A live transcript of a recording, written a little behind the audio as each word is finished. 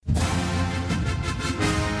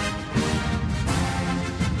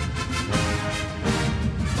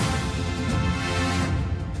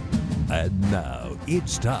Now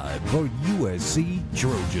it's time for USC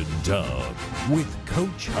Trojan Talk with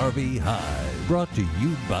Coach Harvey Hyde. Brought to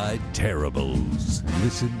you by Terribles.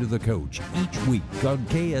 Listen to the coach each week on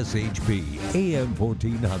KSHP AM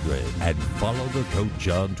 1400 and follow the coach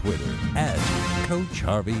on Twitter at Coach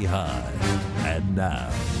Harvey Hyde. And now,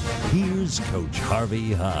 here's Coach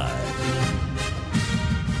Harvey Hyde.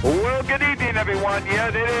 Well, good evening, everyone.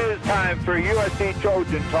 Yes, it is time for USC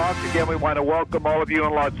Trojan Talk. Again, we want to welcome all of you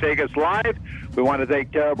in Las Vegas Live. We want to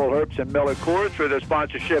thank Terrible Herbst and Miller Coors for their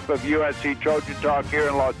sponsorship of USC Trojan Talk here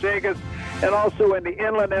in Las Vegas. And also in the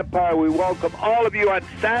Inland Empire, we welcome all of you on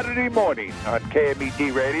Saturday morning on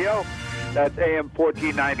KMET Radio. That's AM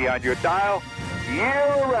 1490 on your dial,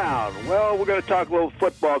 year-round. Well, we're going to talk a little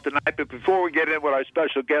football tonight, but before we get in with our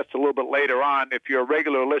special guest a little bit later on, if you're a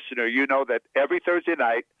regular listener, you know that every Thursday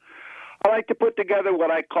night, I like to put together what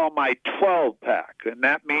I call my 12-pack, and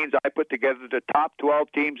that means I put together the top 12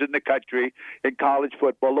 teams in the country in college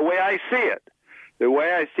football the way I see it. The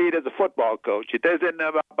way I see it as a football coach. It isn't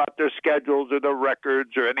about their schedules or their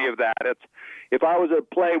records or any of that. It's if I was to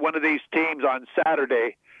play one of these teams on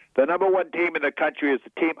Saturday, the number one team in the country is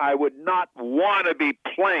the team I would not want to be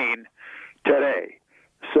playing today.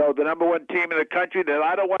 So the number one team in the country that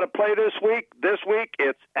I don't want to play this week,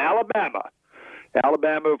 it's Alabama.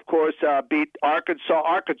 Alabama, of course, beat Arkansas.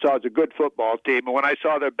 Arkansas is a good football team. And when I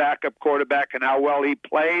saw their backup quarterback and how well he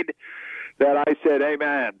played, that I said, hey,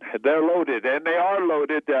 man, they're loaded. And they are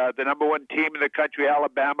loaded. The number one team in the country,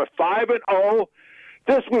 Alabama, 5-0.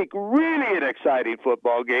 This week, really an exciting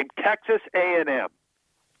football game, Texas A&M.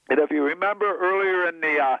 And if you remember earlier in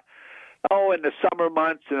the summer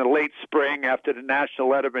months, in the late spring, after the National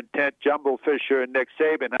Letter of Intent, Jumbo Fisher and Nick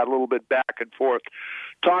Saban had a little bit back and forth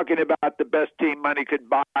talking about the best team money could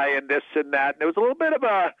buy and this and that. And there was a little bit of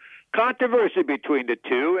a controversy between the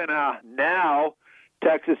two. And now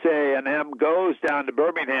Texas A&M goes down to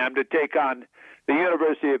Birmingham to take on the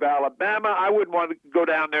University of Alabama. I wouldn't want to go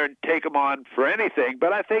down there and take them on for anything,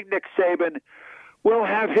 but I think Nick Saban will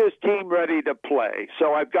have his team ready to play.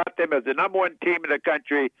 So I've got them as the number one team in the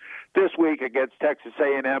country this week against Texas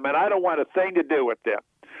A&M, and I don't want a thing to do with them.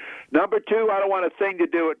 Number two, I don't want a thing to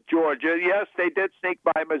do with Georgia. Yes, they did sneak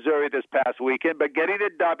by Missouri this past weekend, but getting a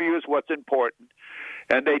W is what's important.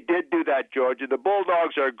 And they did do that, Georgia. The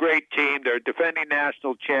Bulldogs are a great team. They're a defending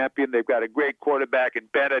national champion. They've got a great quarterback in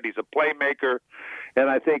Bennett. He's a playmaker. And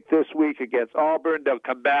I think this week against Auburn, they'll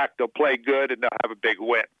come back, they'll play good, and they'll have a big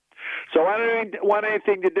win. So I don't want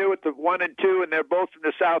anything to do with the 1 and 2, and they're both in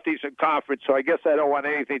the Southeastern Conference, so I guess I don't want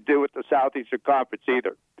anything to do with the Southeastern Conference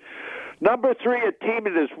either. Number 3, a team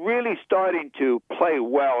that is really starting to play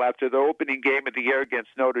well after the opening game of the year against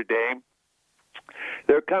Notre Dame.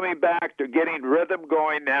 They're coming back. They're getting rhythm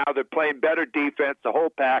going now. They're playing better defense, the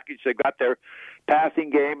whole package. They got their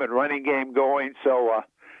passing game and running game going, so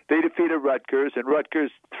they defeated Rutgers, and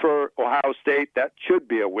Rutgers for Ohio State, that should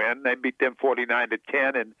be a win. They beat them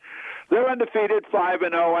 49-10, and they're undefeated,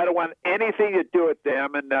 5-0. I don't want anything to do with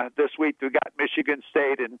them. And this week we got Michigan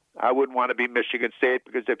State, and I wouldn't want to be Michigan State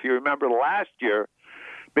because if you remember last year,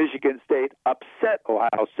 Michigan State upset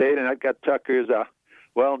Ohio State, and I got Tucker's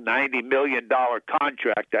 $90 million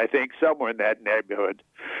contract, I think, somewhere in that neighborhood.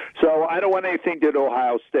 So I don't want anything to do with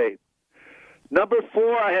Ohio State. Number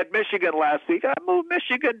 4, I had Michigan last week. I moved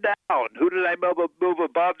Michigan down. Who did I move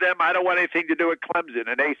above them? I don't want anything to do with Clemson,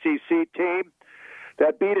 an ACC team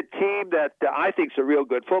that beat a team that I think is a real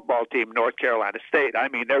good football team, North Carolina State. I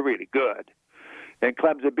mean, they're really good. And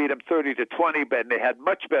Clemson beat them 30-20, but they had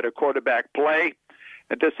much better quarterback play,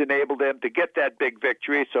 and this enabled them to get that big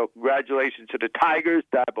victory. So congratulations to the Tigers,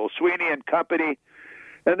 Dabo Swinney and company.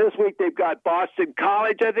 And this week they've got Boston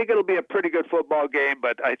College. I think it'll be a pretty good football game,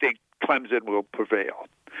 but I think Clemson will prevail.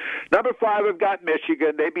 Number 5, I've got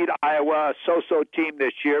Michigan. They beat Iowa, a so-so team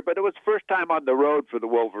this year, but it was first time on the road for the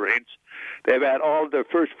Wolverines. They've had all of their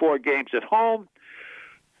first 4 games at home.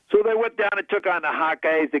 So they went down and took on the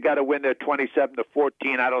Hawkeyes. They got to win there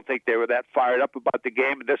 27-14. I don't think they were that fired up about the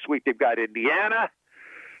game. And this week they've got Indiana.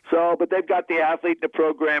 So, but they've got the athlete in the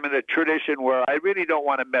program and the tradition where I really don't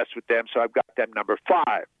want to mess with them, so I've got them number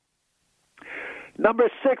 5. Number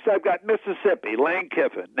 6, I've got Mississippi, Lane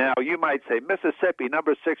Kiffin. Now, you might say, Mississippi,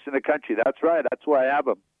 number 6 in the country. That's right. That's why I have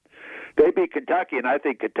them. They beat Kentucky, and I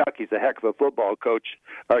think Kentucky's a heck of a football coach,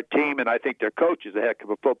 or team, and I think their coach is a heck of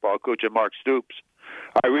a football coach, and Mark Stoops.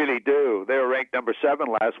 I really do. They were ranked number 7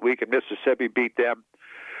 last week, and Mississippi beat them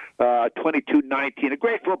 22-19. A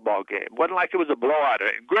great football game. Wasn't like it was a blowout.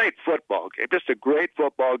 A great football game. Just a great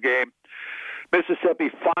football game. Mississippi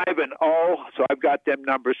 5-0, so I've got them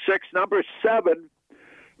number 6. Number 7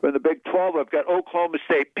 from the Big 12, I've got Oklahoma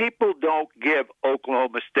State. People don't give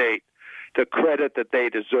Oklahoma State the credit that they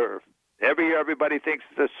deserve. Every year everybody thinks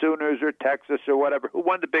the Sooners or Texas or whatever. Who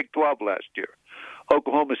won the Big 12 last year?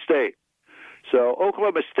 Oklahoma State. So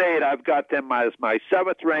Oklahoma State, I've got them as my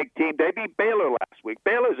 7th-ranked team. They beat Baylor last week.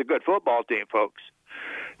 Baylor's a good football team, folks.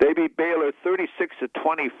 They beat Baylor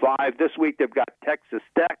 36-25. This week they've got Texas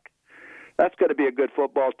Tech. That's going to be a good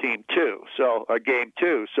football team too. So a game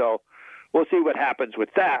too. So we'll see what happens with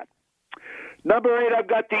that. Number 8, I've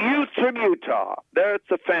got the Utes from Utah.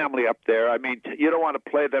 It's a family up there. I mean, you don't want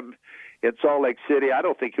to play them in Salt Lake City. I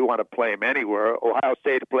don't think you want to play them anywhere. Ohio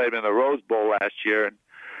State played them in the Rose Bowl last year, and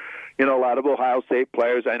a lot of Ohio State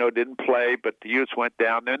players I know didn't play, but the Utes went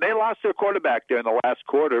down there, and they lost their quarterback there in the last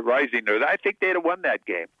quarter, Reisinger. I think they'd have won that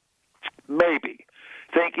game. Maybe.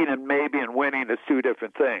 Thinking and maybe and winning is two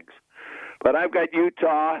different things. But I've got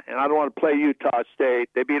Utah, and I don't want to play Utah State.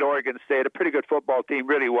 They beat Oregon State, a pretty good football team,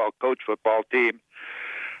 really well-coached football team.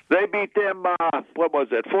 They beat them,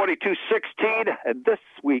 42-16, and this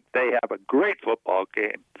week they have a great football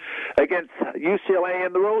game against UCLA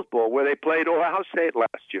in the Rose Bowl, where they played Ohio State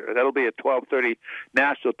last year. That'll be a 12:30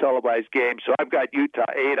 national televised game. So I've got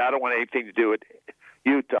Utah 8. I don't want anything to do with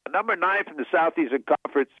Utah. Number 9 from the Southeastern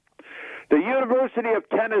Conference, the University of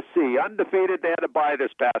Tennessee, undefeated. They had a bye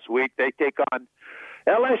this past week. They take on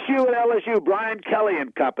LSU and LSU, Brian Kelly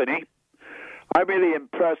and company. I'm really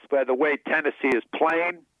impressed by the way Tennessee is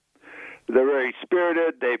playing. They're very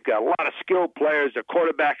spirited. They've got a lot of skilled players. Their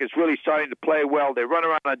quarterback is really starting to play well. They run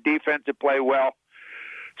around on defense and play well.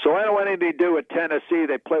 So I don't want anything to do with Tennessee.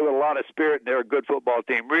 They play with a lot of spirit, and they're a good football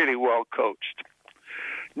team, really well coached.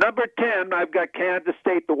 Number 10, I've got Kansas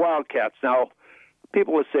State, the Wildcats. Now,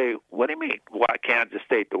 people will say, what do you mean, why Kansas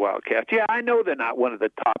State, the Wildcats? Yeah, I know they're not one of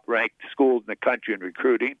the top-ranked schools in the country in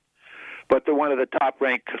recruiting, but they're one of the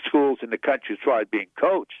top-ranked schools in the country as far as being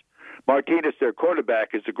coached. Martinez, their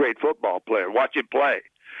quarterback, is a great football player. Watch him play.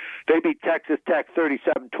 They beat Texas Tech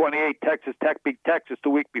 37-28. Texas Tech beat Texas the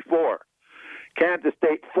week before. Kansas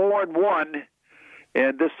State 4-1,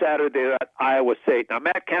 and this Saturday they're at Iowa State. Now,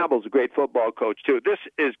 Matt Campbell's a great football coach, too. This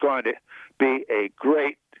is going to be a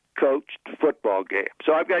great coached football game.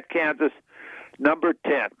 So I've got Kansas, number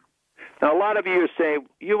 10. Now, a lot of you are saying,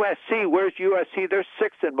 USC, where's USC? They're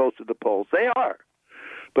 6th in most of the polls. They are.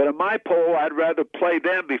 But in my poll, I'd rather play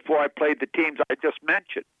them before I played the teams I just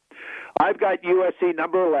mentioned. I've got USC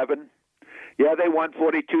number 11. Yeah, they won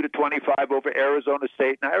 42-25 over Arizona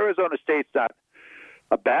State. Now, Arizona State's not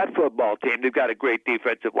a bad football team. They've got a great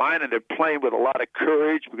defensive line, and they're playing with a lot of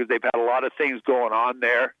courage because they've had a lot of things going on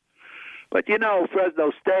there. But,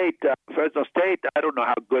 Fresno State, I don't know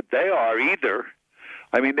how good they are either.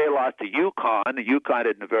 I mean, they lost to UConn. UConn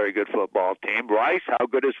isn't a very good football team. Rice, how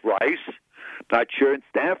good is Rice? Not sure. And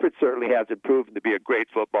Stanford certainly hasn't proven to be a great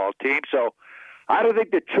football team. So I don't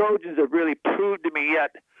think the Trojans have really proved to me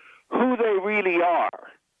yet who they really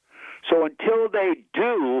are. So until they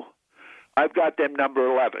do, I've got them number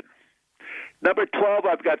 11. Number 12,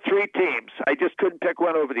 I've got 3 teams. I just couldn't pick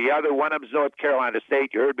one over the other. One of them is North Carolina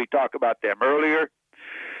State. You heard me talk about them earlier.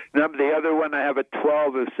 The other one I have at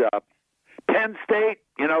 12 is Penn State.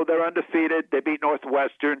 They're undefeated. They beat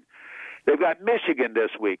Northwestern. They've got Michigan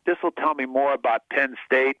this week. This will tell me more about Penn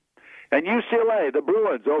State. And UCLA, the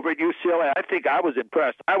Bruins over at UCLA. I think I was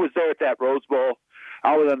impressed. I was there at that Rose Bowl.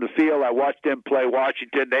 I was on the field. I watched them play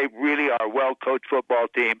Washington. They really are a well-coached football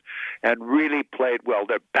team and really played well.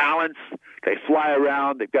 They're balanced. They fly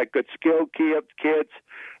around. They've got good skilled kids.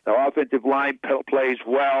 Their offensive line plays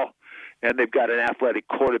well. And they've got an athletic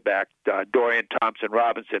quarterback, Dorian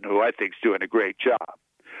Thompson-Robinson, who I think is doing a great job.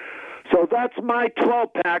 So that's my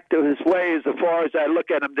 12-pack to his way as far as I look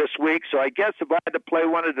at him this week. So I guess if I had to play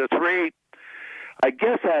one of the 3, I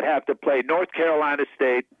guess I'd have to play North Carolina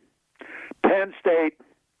State, Penn State,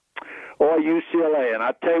 or UCLA. And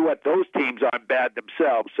I'll tell you what, those teams aren't bad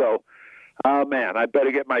themselves. So, man, I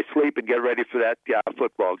better get my sleep and get ready for that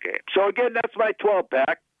football game. So, again, that's my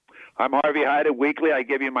 12-pack. I'm Harvey Hyde. Weekly, I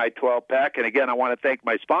give you my 12-pack. And, again, I want to thank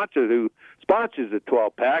my sponsor who sponsors the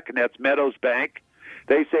 12-pack, and that's Meadows Bank.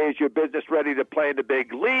 They say, is your business ready to play in the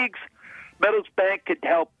big leagues? Meadows Bank can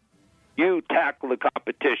help you tackle the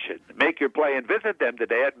competition. Make your play and visit them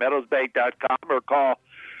today at meadowsbank.com or call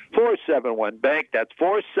 471-BANK. That's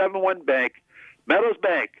 471-BANK. Meadows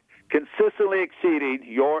Bank, consistently exceeding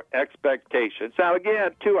your expectations. Now,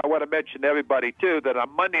 again, too, I want to mention to everybody, too, that on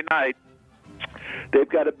Monday night, they've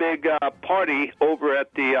got a big party over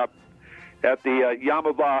at the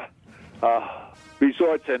Yamava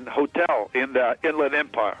Resorts and Hotel in the Inland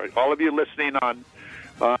Empire. All of you listening on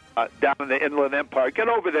down in the Inland Empire, get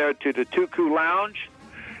over there to the Tuku Lounge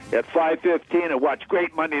at 5:15 and watch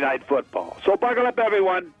great Monday Night Football. So buckle up,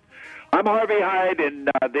 everyone. I'm Harvey Hyde. In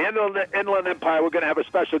the Inland Empire, we're going to have a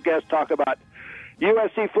special guest talk about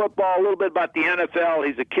USC football, a little bit about the NFL.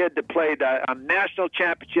 He's a kid that played on national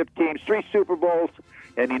championship teams, 3 Super Bowls,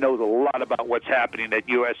 and he knows a lot about what's happening at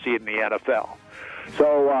USC in the NFL.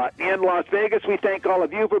 So in Las Vegas, we thank all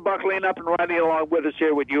of you for buckling up and riding along with us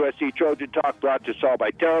here with USC Trojan Talk, brought to us all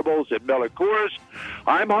by Terribles and Miller Coors.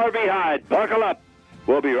 I'm Harvey Hyde. Buckle up.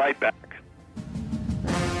 We'll be right back.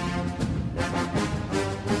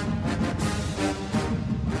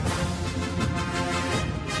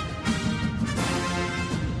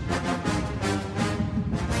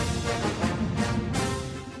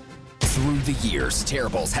 Through the years,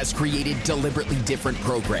 Terribles has created deliberately different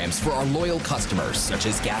programs for our loyal customers, such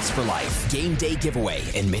as Gas for Life, Game Day Giveaway,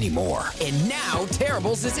 and many more. And now,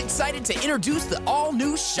 Terribles is excited to introduce the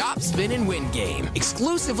all-new Shop, Spin, and Win game,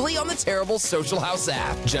 exclusively on the Terribles Social House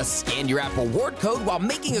app. Just scan your app reward code while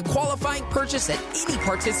making a qualifying purchase at any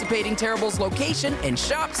participating Terribles location and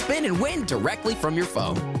shop, spin, and win directly from your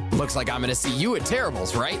phone. Looks like I'm going to see you at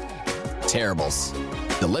Terribles, right? Terribles.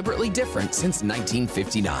 Deliberately different since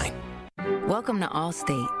 1959. Welcome to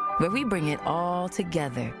Allstate, where we bring it all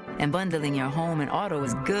together. And bundling your home and auto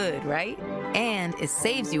is good, right? And it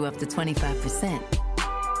saves you up to 25%.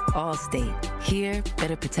 Allstate. Here,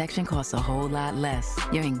 better protection costs a whole lot less.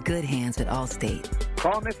 You're in good hands with Allstate.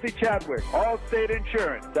 Call Misty Chadwick, Allstate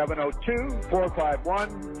Insurance,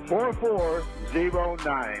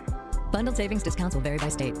 702-451-4409. Bundled savings discounts will vary by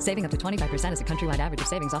state. Saving up to 25% is a countrywide average of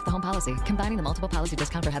savings off the home policy. Combining the multiple policy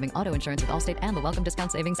discount or having auto insurance with Allstate and the welcome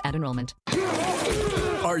discount savings at enrollment.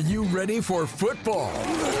 Are you ready for football?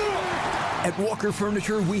 At Walker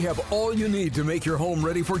Furniture, we have all you need to make your home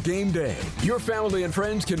ready for game day. Your family and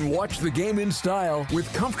friends can watch the game in style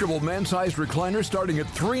with comfortable man-sized recliners starting at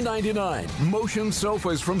 $399, motion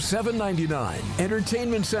sofas from $799,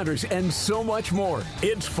 entertainment centers, and so much more.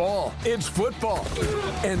 It's fall. It's football.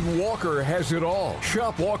 And Walker has it all.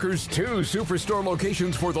 Shop Walker's 2 Superstore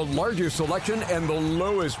locations for the largest selection and the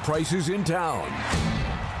lowest prices in town.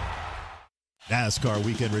 NASCAR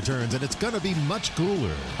weekend returns, and it's going to be much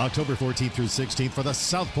cooler. October 14th through 16th for the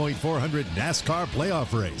South Point 400 NASCAR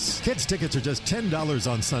playoff race. Kids tickets are just $10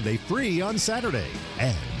 on Sunday, free on Saturday.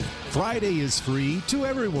 And Friday is free to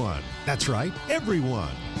everyone. That's right,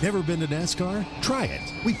 everyone. Never been to NASCAR? Try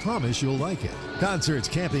it. We promise you'll like it. Concerts,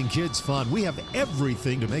 camping, kids, fun. We have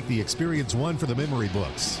everything to make the experience one for the memory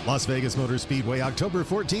books. Las Vegas Motor Speedway, October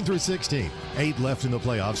 14th through 16th. 8 left in the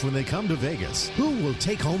playoffs when they come to Vegas. Who will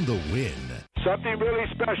take home the win? Something really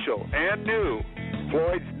special and new.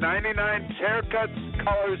 Floyd's 99 haircuts,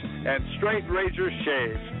 colors, and straight razor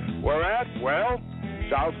shaves. Where at? Well,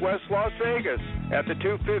 Southwest Las Vegas at the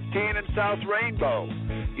 215 and South Rainbow.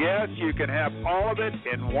 Yes, you can have all of it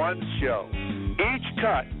in one show. Each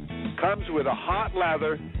cut comes with a hot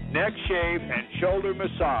lather, neck shave, and shoulder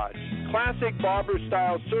massage. Classic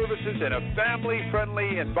barber-style services in a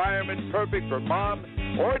family-friendly environment perfect for mom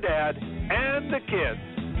or dad and the kids.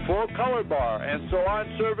 Full color bar and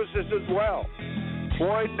salon services as well.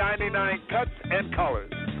 Floyd 99 cuts and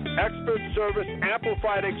colors. Expert service,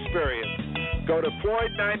 amplified experience. Go to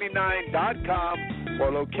Floyd99.com for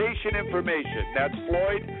location information. That's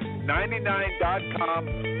Floyd99.com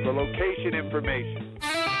for location information.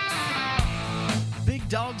 Big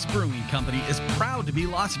Dogs Brewing Company is proud to be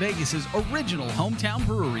Las Vegas's original hometown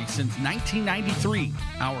brewery since 1993.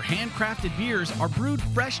 Our handcrafted beers are brewed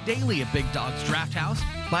fresh daily at Big Dogs Draft House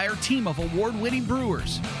by our team of award-winning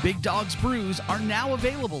brewers. Big Dogs brews are now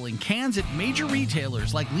available in cans at major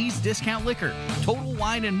retailers like Lee's Discount Liquor, Total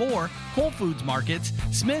Wine and More, Whole Foods Markets,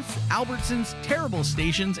 Smith's, Albertsons, Terrible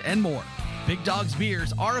Stations, and more. Big Dogs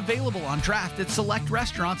beers are available on draft at select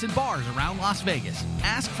restaurants and bars around Las Vegas.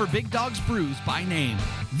 Ask for Big Dogs Brews by name.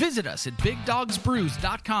 Visit us at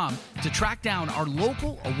BigDogsBrews.com to track down our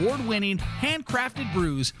local award-winning handcrafted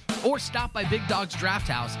brews, or stop by Big Dogs Draft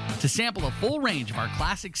House to sample a full range of our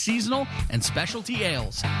classic seasonal and specialty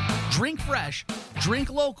ales. Drink fresh, drink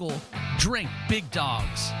local, drink Big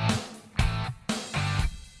Dogs.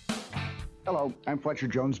 Hello, I'm Fletcher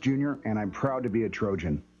Jones Jr., and I'm proud to be a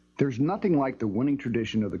Trojan. There's nothing like the winning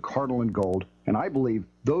tradition of the Cardinal and Gold, and I believe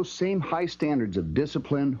those same high standards of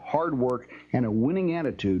discipline, hard work, and a winning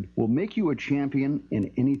attitude will make you a champion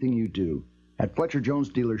in anything you do. At Fletcher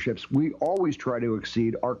Jones dealerships, we always try to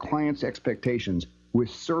exceed our clients' expectations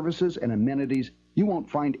with services and amenities you won't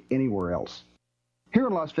find anywhere else. Here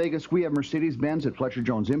in Las Vegas, we have Mercedes-Benz at Fletcher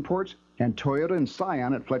Jones Imports and Toyota and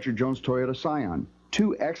Scion at Fletcher Jones Toyota Scion.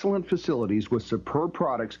 2 excellent facilities with superb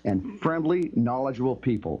products and friendly, knowledgeable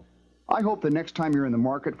people. I hope the next time you're in the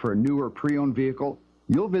market for a new or pre-owned vehicle,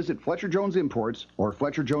 you'll visit Fletcher Jones Imports or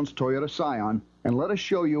Fletcher Jones Toyota Scion and let us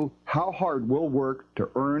show you how hard we'll work to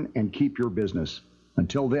earn and keep your business.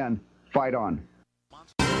 Until then, fight on.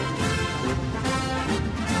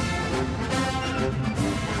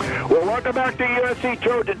 Well, welcome back to USC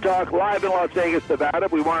Trojan Talk live in Las Vegas, Nevada.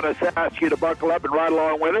 We want to ask you to buckle up and ride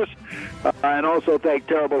along with us. And also thank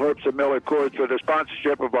Terrible Herbst and Miller Coors for the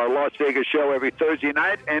sponsorship of our Las Vegas show every Thursday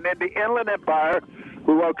night. And in the Inland Empire,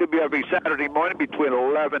 we welcome you every Saturday morning between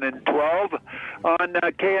 11 and 12 on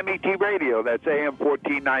KMET Radio. That's AM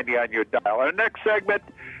 1490 on your dial. Our next segment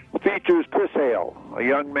features Chris Hale, a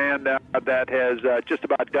young man that has just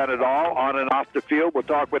about done it all on and off the field. We'll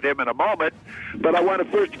talk with him in a moment. But I want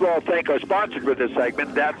to first of all thank our sponsors for this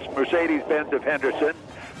segment. That's Mercedes-Benz of Henderson,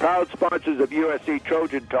 proud sponsors of USC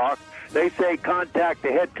Trojan Talk. They say contact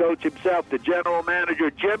the head coach himself, the general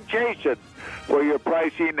manager, Jim Jason, for your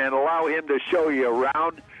pricing and allow him to show you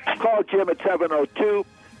around. Call Jim at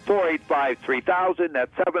 702-485-3000.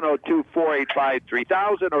 That's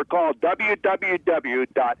 702-485-3000, or call www.mb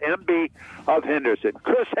of Henderson.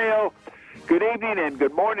 Chris Hale, good evening and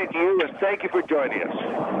good morning to you, and thank you for joining us.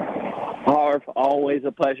 Harv, always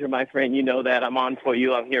a pleasure, my friend. You know that. I'm on for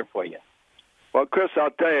you. I'm here for you. Well, Chris,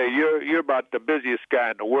 I'll tell you, you're about the busiest guy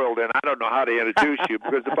in the world, and I don't know how to introduce you,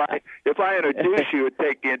 because if I introduce you, it'd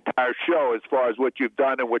take the entire show as far as what you've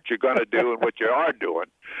done and what you're going to do and what you are doing.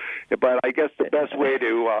 But I guess the best way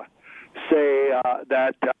to say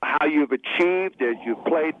that how you've achieved is you've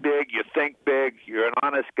played big, you think big, you're an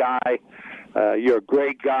honest guy, you're a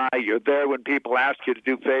great guy, you're there when people ask you to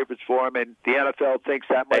do favors for them, and the NFL thinks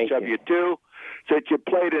that much of you too. Since you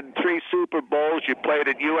played in 3 Super Bowls, you played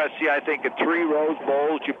at USC, I think, in 3 Rose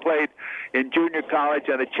Bowls, you played in junior college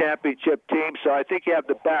on a championship team, so I think you have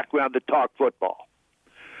the background to talk football.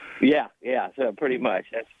 Yeah, so pretty much.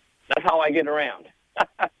 That's how I get around.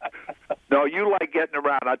 No, you like getting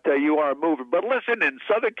around. I tell you are a mover. But listen, in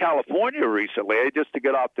Southern California recently, just to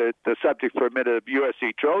get off the subject for a minute of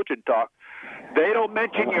USC Trojan Talk, they don't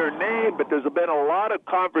mention your name, but there's been a lot of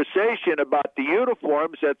conversation about the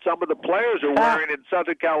uniforms that some of the players are wearing in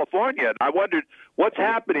Southern California. And I wondered what's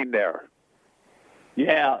happening there.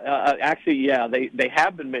 Yeah, actually, they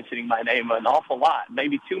have been mentioning my name an awful lot,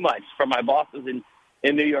 maybe too much for my bosses in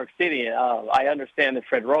New York City. I understand that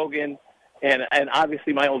Fred Rogan and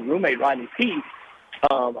obviously my old roommate, Rodney Peete,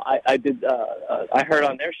 I heard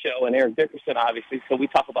on their show, and Eric Dickerson, obviously, so we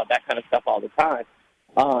talk about that kind of stuff all the time.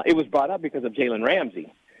 It was brought up because of Jalen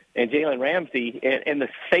Ramsey. And Jalen Ramsey and the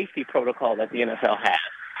safety protocol that the NFL has,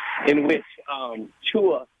 in which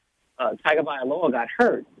Tua Tagovailoa got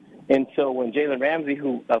hurt. And so when Jalen Ramsey,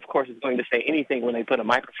 who, of course, is going to say anything when they put a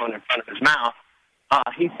microphone in front of his mouth,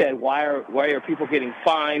 he said, why are people getting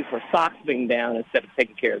fined for socks being down instead of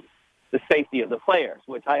taking care of the safety of the players,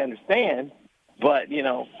 which I understand. But,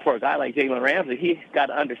 for a guy like Jalen Ramsey, he's got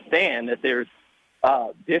to understand that there's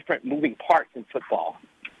different moving parts in football.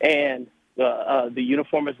 And the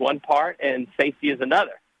uniform is one part and safety is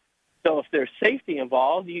another. So if there's safety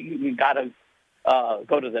involved, you got to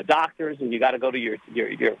go to the doctors, and you got to go to your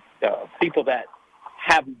people that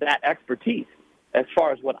have that expertise. As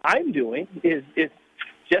far as what I'm doing is just,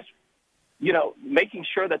 making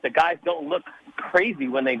sure that the guys don't look crazy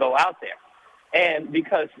when they go out there. And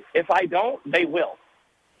because if I don't, they will.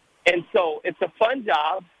 And so it's a fun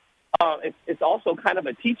job. It's also kind of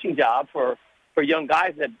a teaching job for young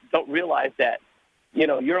guys that don't realize that,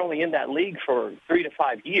 you're only in that league for 3 to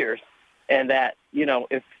 5 years, and that,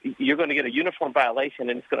 if you're going to get a uniform violation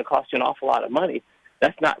and it's going to cost you an awful lot of money,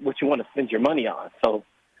 that's not what you want to spend your money on. So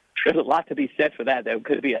there's a lot to be said for that. That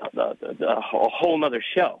could be a whole other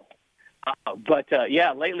show. But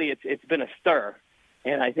lately it's been a stir,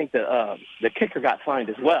 and I think the kicker got fined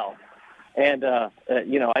as well. And,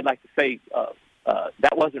 I'd like to say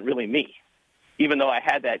that wasn't really me. Even though I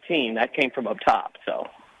had that team, that came from up top. So,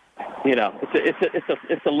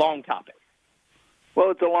 it's a long topic.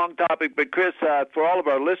 Well, it's a long topic, but Chris, for all of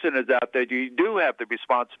our listeners out there, you do have the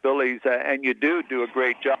responsibilities, and you do a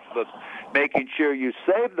great job of making sure you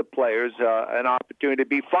save the players an opportunity to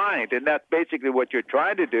be fined. And that's basically what you're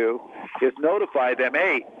trying to do, is notify them,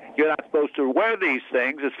 hey, you're not supposed to wear these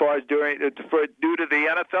things as far as due to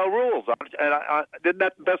the NFL rules. Isn't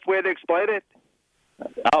that the best way to explain it?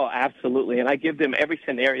 Oh, absolutely. And I give them every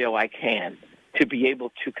scenario I can to be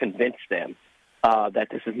able to convince them that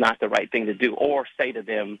this is not the right thing to do, or say to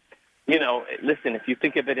them, listen, if you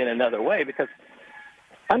think of it in another way, because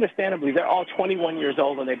understandably they're all 21 years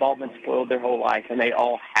old and they've all been spoiled their whole life, and they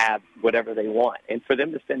all have whatever they want. And for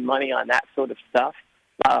them to spend money on that sort of stuff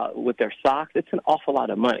with their socks, it's an awful lot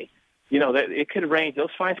of money. It could range, those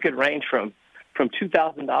fines could range from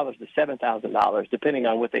 $2,000 to $7,000, depending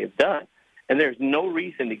on what they've done. And there's no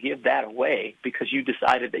reason to give that away because you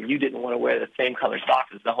decided that you didn't want to wear the same color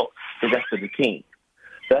socks as the rest of the team.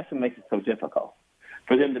 So that's what makes it so difficult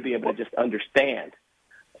for them to be able to just understand,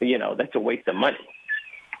 that's a waste of money.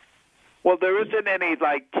 Well, there isn't any,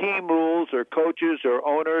 team rules or coaches or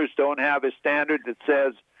owners don't have a standard that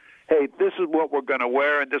says, hey, this is what we're going to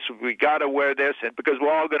wear, and we got to wear this, and because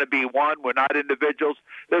we're all going to be one, we're not individuals.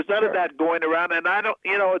 There's none of that going around, and I don't,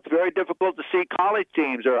 it's very difficult to see college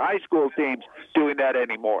teams or high school teams doing that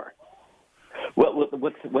anymore. Well,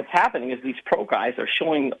 what's happening is these pro guys are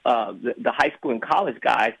showing the high school and college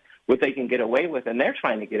guys what they can get away with, and they're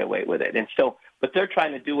trying to get away with it, and so, but they're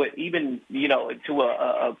trying to do it even, to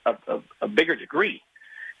a bigger degree,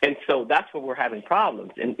 and so that's where we're having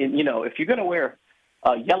problems. And if you're going to wear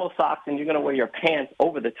yellow socks and you're going to wear your pants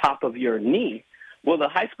over the top of your knee, well, the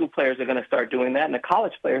high school players are going to start doing that, and the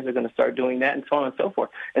college players are going to start doing that, and so on and so forth.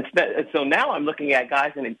 And so now I'm looking at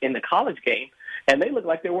guys in the college game, and they look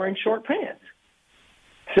like they're wearing short pants.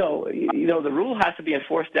 So, the rule has to be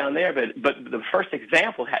enforced down there, but the first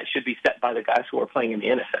example should be set by the guys who are playing in the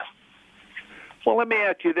NFL. Well, let me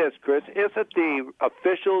ask you this, Chris. Isn't the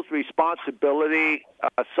officials' responsibility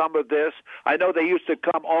some of this? I know they used to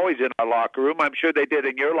come always in our locker room. I'm sure they did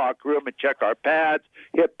in your locker room and check our pads,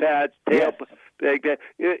 hip pads, tail. Yes.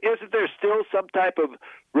 Isn't there still some type of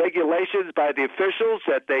regulations by the officials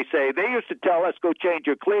that they say, they used to tell us, go change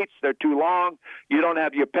your cleats, they're too long, you don't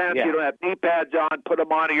have your pants, you don't have knee pads on, put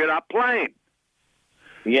them on or you're not playing.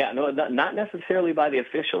 Yeah, no, not necessarily by the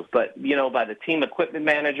officials, but, by the team equipment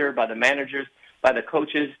manager, by the managers, by the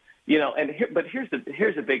coaches, but here's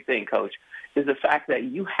the big thing, Coach, is the fact that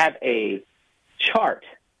you have a chart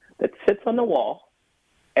that sits on the wall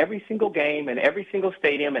every single game and every single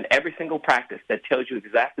stadium and every single practice that tells you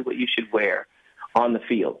exactly what you should wear on the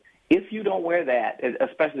field. If you don't wear that,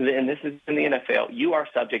 especially, and this is in the NFL, you are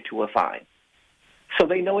subject to a fine. So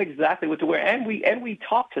they know exactly what to wear, and we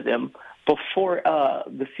talk to them before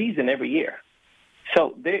the season every year.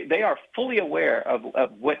 So they are fully aware of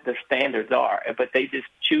what the standards are, but they just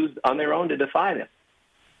choose on their own to defy them.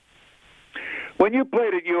 When you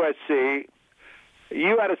played at USC,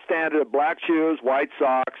 you had a standard of black shoes, white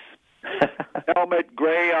socks, helmet,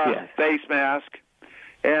 gray face mask,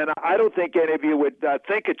 and I don't think any of you would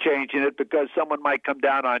think of changing it because someone might come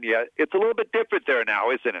down on you. It's a little bit different there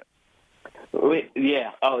now, isn't it?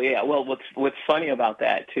 Yeah. Oh, yeah. Well, what's funny about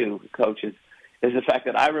that, too, Coach, is the fact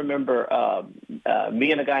that I remember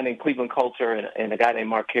me and a guy named Cleveland Coulter and a guy named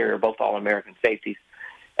Mark Carrier, both All-American safeties,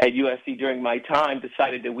 at USC during my time,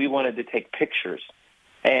 decided that we wanted to take pictures.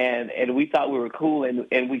 And we thought we were cool,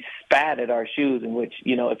 and we spat at our shoes, in which,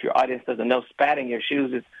 if your audience doesn't know, spatting your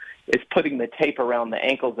shoes is putting the tape around the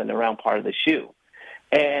ankles and around part of the shoe.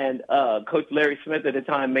 And Coach Larry Smith at the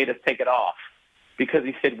time made us take it off because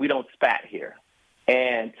he said, we don't spat here.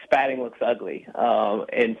 And spatting looks ugly.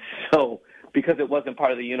 And so because it wasn't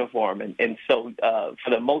part of the uniform. And so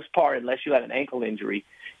for the most part, unless you had an ankle injury,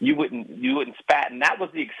 you wouldn't spat. And that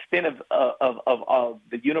was the extent of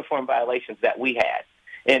the uniform violations that we had.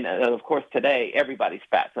 And, of course, today everybody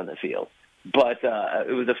spats on the field. But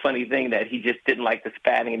it was a funny thing that he just didn't like the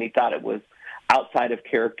spatting, and he thought it was outside of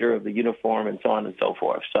character of the uniform and so on and so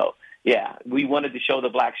forth. So, yeah, we wanted to show the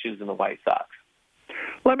black shoes and the white socks.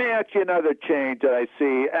 Let me ask you another change that I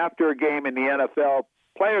see. After a game in the NFL,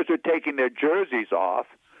 players are taking their jerseys off,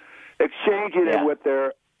 exchanging it with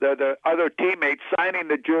their other teammates, signing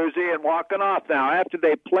the jersey and walking off. Now, after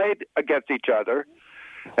they played against each other,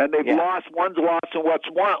 and they've lost, one's lost, and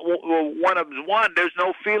one of them's won, there's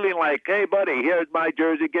no feeling like, hey, buddy, here's my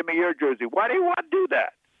jersey, give me your jersey. Why do you want to do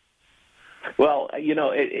that? Well,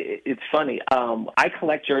 it's funny. I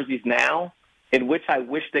collect jerseys now, in which I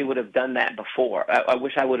wish they would have done that before. I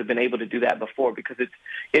wish I would have been able to do that before, because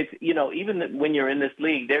it's even when you're in this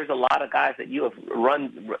league, there's a lot of guys that you have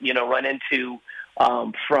run into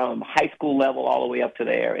from high school level all the way up to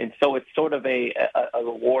there. And so it's sort of a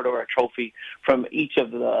reward or a trophy from each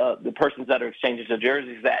of the persons that are exchanging the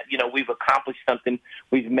jerseys that, we've accomplished something,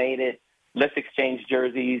 we've made it, let's exchange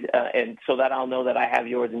jerseys, and so that I'll know that I have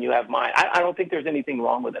yours and you have mine. I don't think there's anything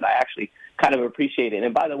wrong with it. I actually kind of appreciate it.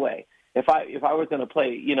 And by the way, if I was going to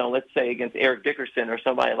play, let's say against Eric Dickerson or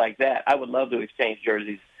somebody like that, I would love to exchange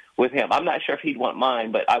jerseys with him. I'm not sure if he'd want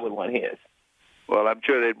mine, but I would want his. Well, I'm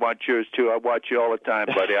sure they'd want yours, too. I watch you all the time,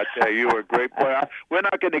 buddy. I tell you were a great player. We're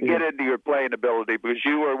not going to get into your playing ability because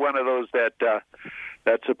you were one of those that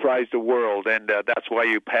surprised the world, and that's why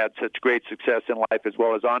you've had such great success in life as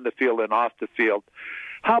well as on the field and off the field.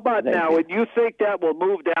 How about now, and you think that will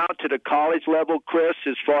move down to the college level, Chris,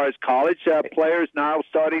 as far as college players now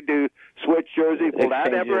starting to switch jerseys? Will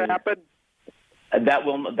that ever happen? That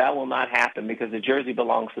will not happen because the jersey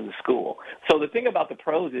belongs to the school. So the thing about the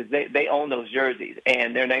pros is they own those jerseys,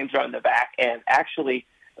 and their names are on the back. And actually,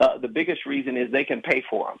 the biggest reason is they can pay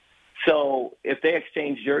for them. So if they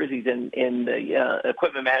exchange jerseys and the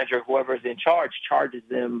equipment manager, whoever is in charge, charges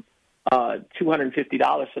them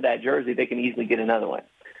 $250 for that jersey, they can easily get another one.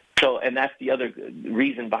 So, and that's the other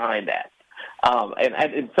reason behind that.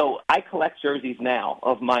 And so I collect jerseys now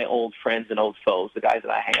of my old friends and old foes, the guys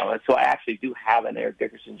that I hang out with. So I actually do have an Eric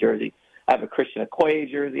Dickerson jersey. I have a Christian Okoye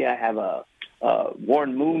jersey. I have a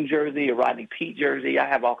Warren Moon jersey, a Rodney Peete jersey. I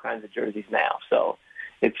have all kinds of jerseys now. So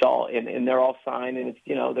it's all, and they're all signed, and it's,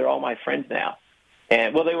 they're all my friends now.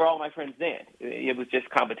 And well, they were all my friends then. It was just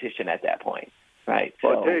competition at that point, right?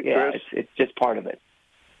 Well, so yeah, it's just part of it.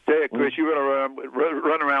 Hey, Chris, you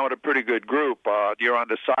run around with a pretty good group. You're on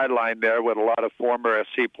the sideline there with a lot of former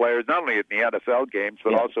SC players, not only in the NFL games,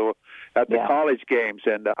 but also at the college games.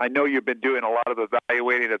 And I know you've been doing a lot of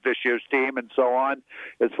evaluating of this year's team and so on,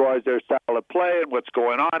 as far as their style of play and what's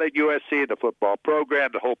going on at USC, the football program,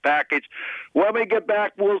 the whole package. When we get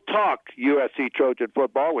back, we'll talk USC Trojan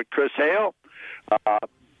football with Chris Hale,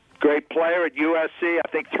 great player at USC. I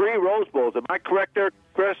think 3 Rose Bowls. Am I correct there,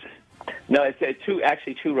 Chris? No, it's two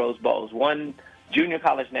Rose Bowls. One junior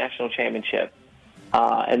college national championship,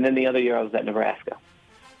 and then the other year I was at Nebraska.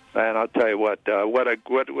 And I'll tell you what a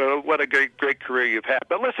great career you've had.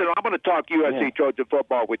 But listen, I'm going to talk USC Trojan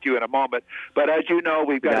football with you in a moment. But as you know,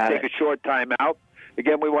 we've got to take a short time out.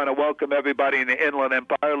 Again, we want to welcome everybody in the Inland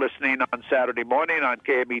Empire listening on Saturday morning on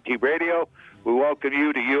KMET Radio. We welcome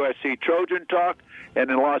you to USC Trojan Talk. And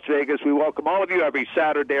in Las Vegas, we welcome all of you every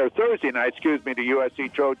Saturday or Thursday night, to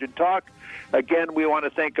USC Trojan Talk. Again, we want to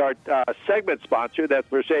thank our segment sponsor, that's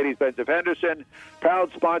Mercedes-Benz of Henderson,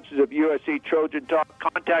 proud sponsors of USC Trojan Talk.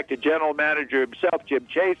 Contact the general manager himself, Jim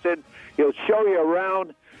Chasen. He'll show you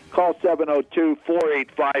around. Call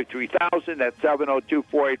 702-485-3000. That's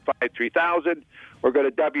 702-485-3000. Or go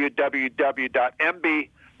to www.mb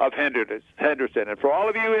of Henderson. And for all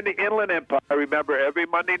of you in the Inland Empire, remember every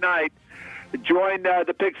Monday night, join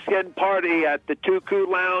the Pigskin Party at the Tuku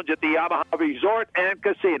Lounge at the Yamaha Resort and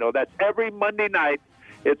Casino. That's every Monday night.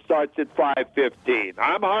 It starts at 5:15.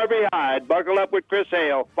 I'm Harvey Hyde. Buckle up with Chris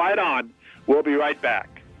Hale. Fight on. We'll be right back.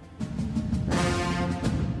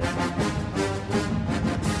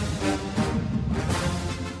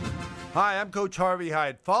 Hi, I'm Coach Harvey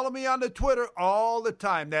Hyde. Follow me on the Twitter all the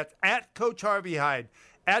time. That's at Coach Harvey Hyde.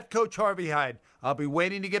 At Coach Harvey Hyde. I'll be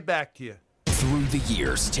waiting to get back to you. Through the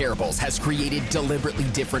years, Terribles has created deliberately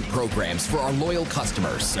different programs for our loyal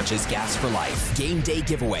customers, such as Gas for Life, Game Day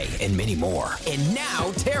Giveaway, and many more. And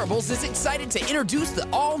now, Terribles is excited to introduce the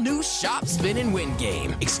all-new Shop, Spin, and Win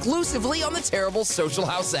game, exclusively on the Terribles Social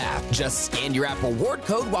House app. Just scan your app award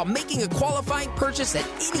code while making a qualifying purchase at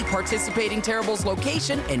any participating Terribles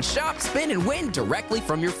location and shop, spin, and win directly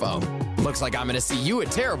from your phone. Looks like I'm going to see you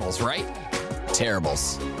at Terribles, right?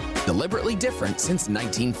 Terribles. Deliberately different since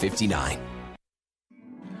 1959.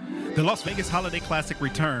 The Las Vegas Holiday Classic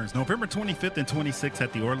returns November 25th and 26th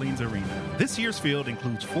at the Orleans Arena. This year's field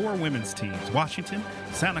includes 4 women's teams, Washington,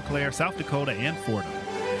 Santa Clara, South Dakota, and Fordham,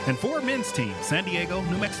 and 4 men's teams, San Diego,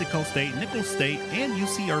 New Mexico State, Nicholls State, and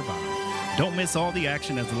UC Irvine. Don't miss all the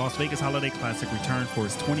action as the Las Vegas Holiday Classic returns for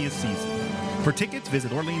its 20th season. For tickets,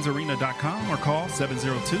 visit OrleansArena.com or call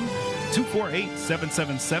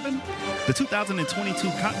 702-248-777. The 2022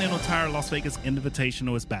 Continental Tire Las Vegas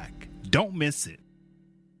Invitational is back. Don't miss it.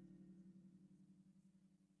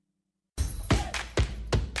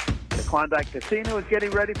 Klondike Casino is getting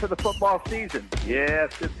ready for the football season.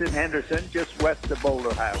 Yes, it's in Henderson, just west of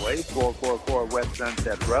Boulder Highway, 444 West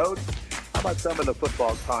Sunset Road. How about some of the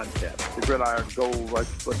football contests? The Gridiron Gold Rush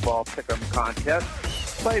Football Pick'em Contest.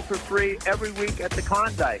 Play for free every week at the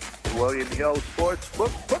Klondike. The William Hill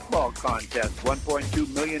Sportsbook Football Contest.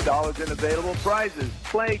 $1.2 million in available prizes.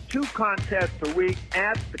 Play 2 contests per week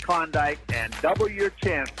at the Klondike and double your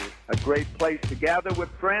chances. A great place to gather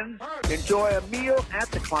with friends. Enjoy a meal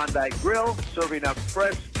at the Klondike Grill, serving up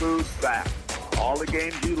fresh food fast. All the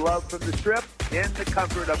games you love from the Strip in the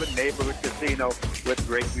comfort of a neighborhood casino with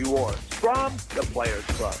great rewards from the Players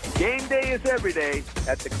Club. Game day is every day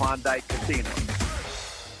at the Klondike Casino.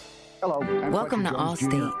 Hello. Welcome to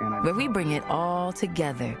Allstate, where we bring it all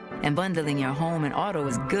together. And bundling your home and auto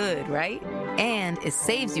is good, right? And it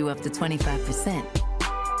saves you up to 25%.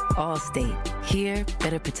 Allstate. Here,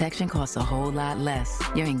 better protection costs a whole lot less.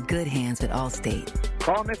 You're in good hands with Allstate.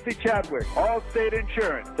 Call Misty Chadwick, Allstate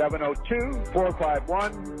Insurance,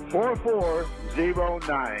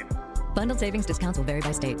 702-451-4409. Bundled savings discounts will vary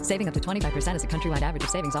by state. Saving up to 25% is a countrywide average of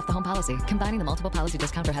savings off the home policy. Combining the multiple policy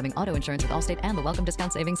discount for having auto insurance with Allstate and the welcome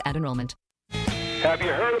discount savings at enrollment. Have you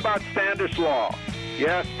heard about Standish Law?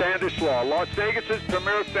 Yes, Standish Law, Las Vegas's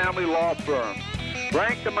premier family law firm.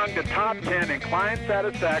 Ranked among the top 10 in client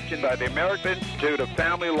satisfaction by the American Institute of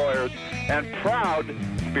Family Lawyers and proud to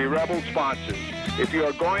be Rebel sponsors. If you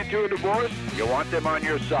are going through a divorce, you want them on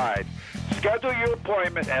your side. Schedule your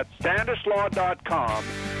appointment at StandishLaw.com.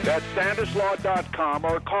 That's StandishLaw.com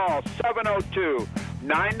or call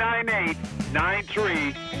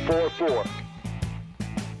 702-998-9344.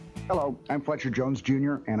 Hello, I'm Fletcher Jones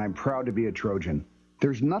Jr., and I'm proud to be a Trojan.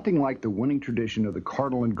 There's nothing like the winning tradition of the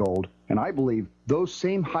Cardinal and Gold, and I believe those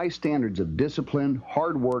same high standards of discipline,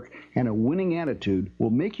 hard work, and a winning attitude will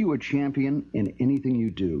make you a champion in anything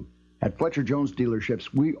you do. At Fletcher Jones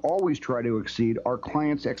dealerships, we always try to exceed our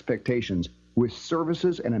clients' expectations with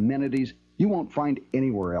services and amenities you won't find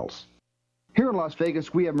anywhere else. Here in Las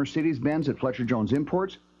Vegas, we have Mercedes-Benz at Fletcher Jones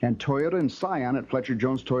Imports and Toyota and Scion at Fletcher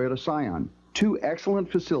Jones Toyota Scion. Two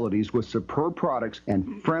excellent facilities with superb products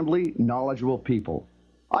and friendly, knowledgeable people.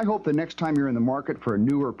 I hope the next time you're in the market for a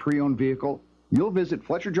new or pre-owned vehicle, you'll visit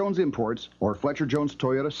Fletcher Jones Imports or Fletcher Jones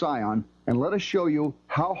Toyota Scion and let us show you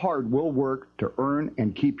how hard we'll work to earn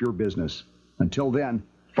and keep your business. Until then,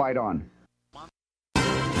 fight on.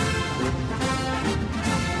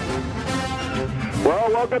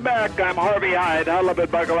 Well, welcome back. I'm Harvey Hyde. I love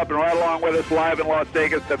it. Buckle up and ride along with us live in Las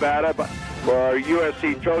Vegas, Nevada for our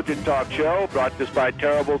USC Trojan Talk Show, brought to us by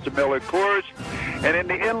Terribles and Miller Coors. And in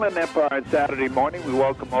the Inland Empire on Saturday morning, we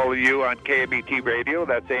welcome all of you on KMET Radio.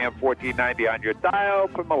 That's AM 1490 on your dial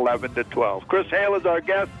from 11 to 12. Chris Hale is our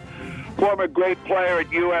guest, former great player at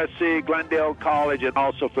USC, Glendale College, and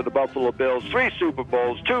also for the Buffalo Bills. 3 Super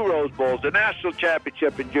Bowls, 2 Rose Bowls, a national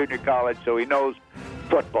championship in junior college, so he knows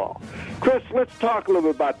football. Chris, let's talk a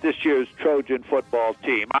little bit about this year's Trojan football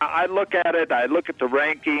team. I look at it, I look at the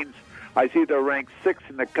rankings. I see they're ranked 6th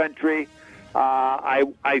in the country.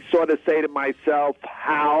 I sort of say to myself,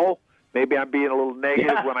 how? Maybe I'm being a little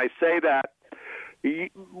negative when I say that.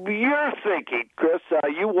 You're thinking, Chris,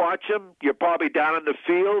 you watch them, you're probably down in the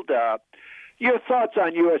field. Your thoughts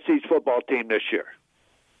on USC's football team this year?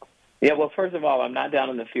 Yeah, well, first of all, I'm not down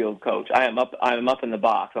in the field, Coach. I'm up in the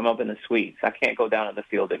box. I'm up in the suites. I can't go down in the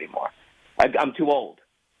field anymore. I'm too old.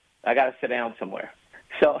 I got to sit down somewhere.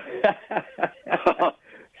 So...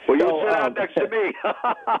 Well, you sit down next to me.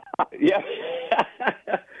 Yeah.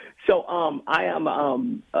 So I am,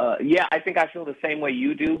 I think I feel the same way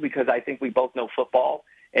you do because I think we both know football,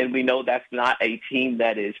 and we know that's not a team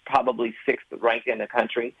that is probably 6th ranked in the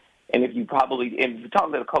country. And if you talk to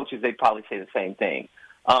the coaches, they'd probably say the same thing.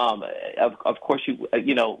 Of course,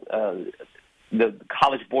 the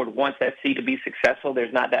College Board wants SC to be successful.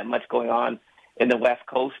 There's not that much going on in the West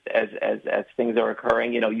Coast as things are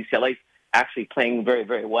occurring. UCLA's actually playing very,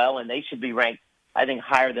 very well, and they should be ranked, I think,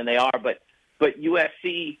 higher than they are. But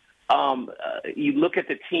USC, you look at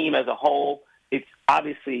the team as a whole, it's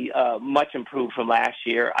obviously much improved from last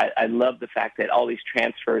year. I love the fact that all these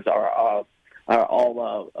transfers are all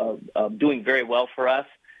doing very well for us,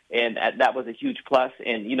 and that was a huge plus.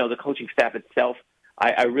 And, the coaching staff itself,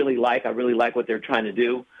 I really like what they're trying to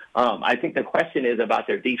do. I think the question is about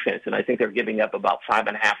their defense, and I think they're giving up about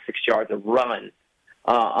 5.5, 6 yards of run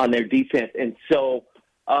on their defense. And so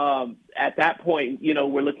at that point,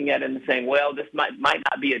 we're looking at it and saying, well, this might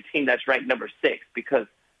not be a team that's ranked number 6 because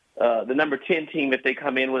the number 10 team, if they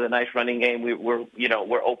come in with a nice running game, we're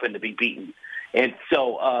open to be beaten. And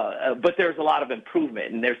so, but there's a lot of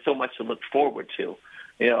improvement, and there's so much to look forward to.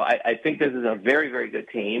 I think this is a very, very good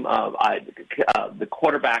team. The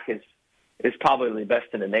quarterback is probably the best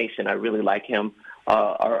in the nation. I really like him.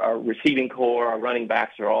 Our receiving core, our running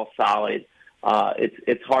backs are all solid.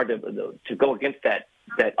 It's hard to go against that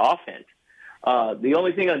offense. The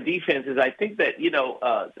only thing on defense is I think that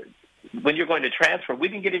when you're going to transfer, we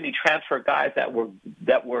didn't get any transfer guys that were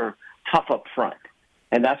tough up front,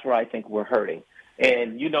 and that's where I think we're hurting.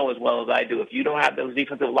 And as well as I do, if you don't have those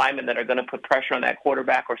defensive linemen that are going to put pressure on that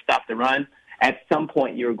quarterback or stop the run, at some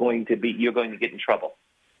point you're going to get in trouble.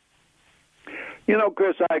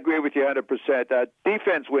 Chris, I agree with you 100%.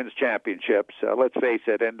 Defense wins championships, let's face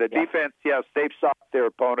it. And the defense, yes, they've stopped their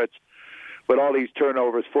opponents with all these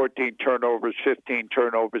turnovers, 14 turnovers, 15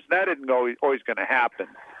 turnovers. That isn't always going to happen.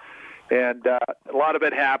 And a lot of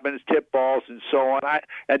it happens, tip balls and so on.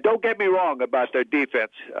 And don't get me wrong about their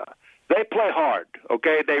defense. They play hard,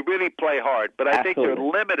 okay? They really play hard. But I think they're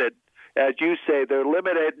limited, as you say, they're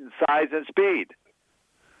limited in size and speed.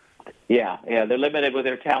 Yeah, they're limited with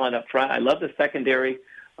their talent up front. I love the secondary.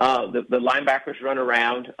 The linebackers run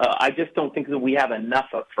around. I just don't think that we have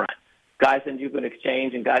enough up front. Guys that you can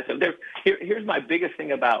exchange and guys. Here's my biggest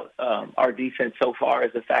thing about our defense so far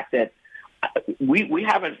is the fact that we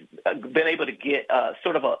haven't been able to get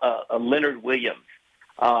sort of a Leonard Williams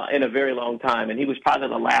in a very long time, and he was probably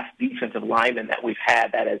the last defensive lineman that we've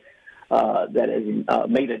had that has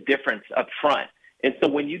made a difference up front. And so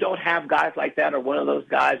when you don't have guys like that or one of those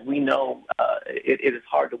guys, we know it is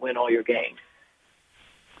hard to win all your games.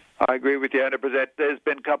 I agree with you 100%. There's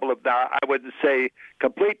been a couple of, I wouldn't say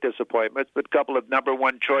complete disappointments, but a couple of number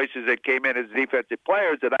one choices that came in as defensive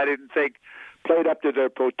players that I didn't think played up to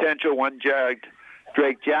their potential. One,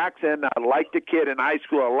 Drake Jackson. I liked the kid in high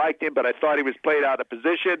school. I liked him, but I thought he was played out of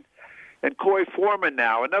position. And Corey Foreman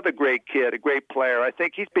now, another great kid, a great player. I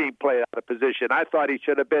think he's being played out of position. I thought he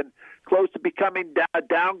should have been close to becoming a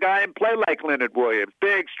down guy and play like Leonard Williams.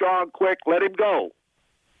 Big, strong, quick, let him go.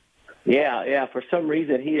 Yeah. For some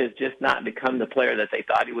reason, he has just not become the player that they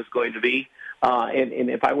thought he was going to be. And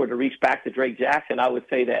if I were to reach back to Drake Jackson, I would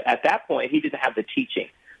say that at that point, he didn't have the teaching.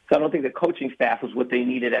 So I don't think the coaching staff was what they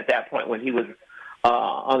needed at that point when he was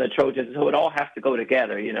on the Trojans. So it all has to go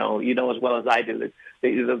together. You know as well as I do that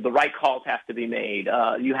the right calls have to be made.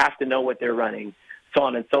 You have to know what they're running, so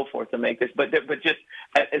on and so forth to make this. But just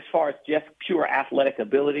as far as just pure athletic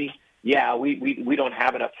ability, yeah, we don't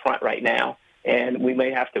have it up front right now. And we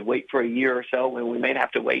may have to wait for a year or so, and we may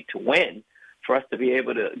have to wait to win for us to be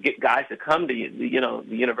able to get guys to come to the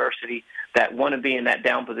university that want to be in that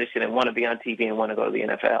down position and want to be on TV and want to go to the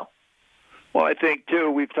NFL. Well, I think,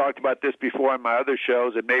 too, we've talked about this before on my other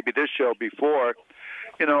shows and maybe this show before.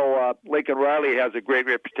 Lincoln Riley has a great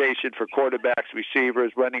reputation for quarterbacks,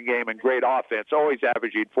 receivers, running game, and great offense, always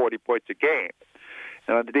averaging 40 points a game.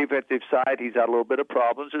 And on the defensive side, he's had a little bit of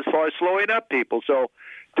problems as far as slowing up people. So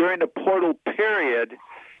during the portal period,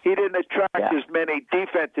 he didn't attract as many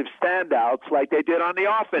defensive standouts like they did on the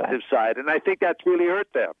offensive side, and I think that's really hurt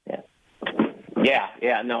them.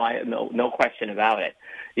 No question about it.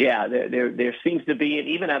 Yeah, there seems to be, and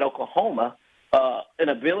even at Oklahoma, an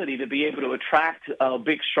ability to be able to attract a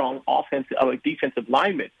big, strong defensive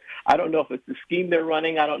lineman. I don't know if it's the scheme they're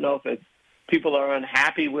running. I don't know if it's people are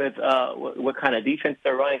unhappy with what kind of defense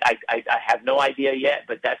they're running. I have no idea yet,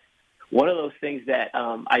 but that's one of those things that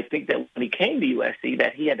I think that when he came to USC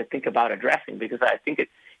that he had to think about addressing, because I think it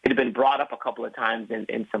had been brought up a couple of times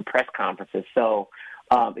in some press conferences. So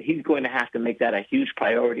he's going to have to make that a huge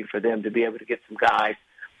priority for them to be able to get some guys,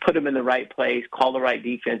 put them in the right place, call the right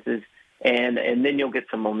defenses, and then you'll get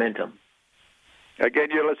some momentum. Again,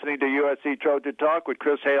 you're listening to USC Trojan Talk with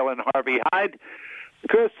Chris Hale and Harvey Hyde.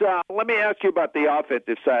 Chris, let me ask you about the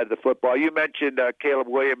offensive side of the football. You mentioned Caleb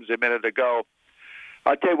Williams a minute ago.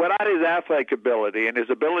 I'll tell you, without his athletic ability and his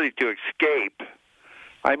ability to escape,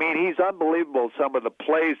 I mean, he's unbelievable, some of the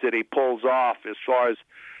plays that he pulls off as far as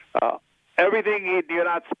everything you're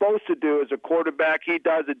not supposed to do as a quarterback, he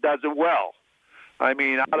does it well. I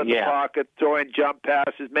mean, out of the pocket, throwing jump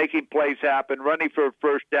passes, making plays happen, running for a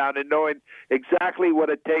first down, and knowing exactly what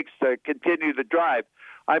it takes to continue the drive.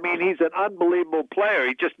 I mean, he's an unbelievable player.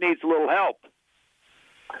 He just needs a little help.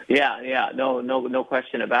 No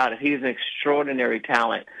question about it. He's an extraordinary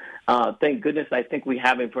talent. Thank goodness I think we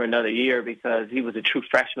have him for another year because he was a true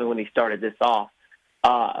freshman when he started this off.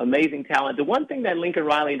 Amazing talent. The one thing that Lincoln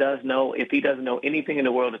Riley does know, if he doesn't know anything in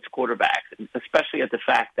the world, it's quarterbacks, especially at the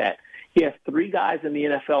fact that he has 3 guys in the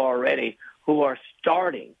NFL already who are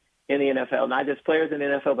starting in the NFL, not just players in the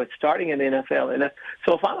NFL, but starting in the NFL. And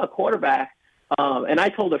so if I'm a quarterback, and I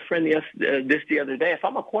told a friend this the other day, if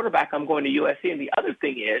I'm a quarterback, I'm going to USC. And the other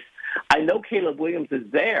thing is, I know Caleb Williams is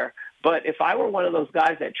there, but if I were one of those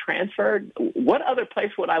guys that transferred, what other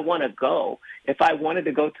place would I want to go if I wanted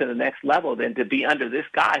to go to the next level than to be under this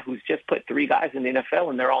guy who's just put 3 guys in the NFL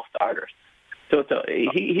and they're all starters? So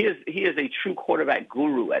he is a true quarterback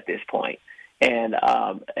guru at this point, and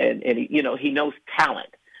he knows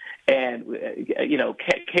talent, and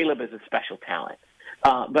Caleb is a special talent.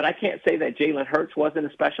 But I can't say that Jalen Hurts wasn't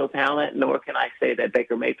a special talent, nor can I say that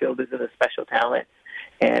Baker Mayfield isn't a special talent,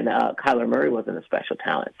 and Kyler Murray wasn't a special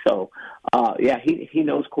talent. So, he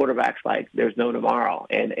knows quarterbacks like there's no tomorrow,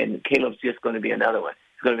 and Caleb's just going to be another one.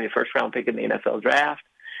 He's going to be a first-round pick in the NFL draft,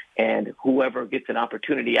 and whoever gets an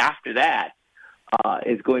opportunity after that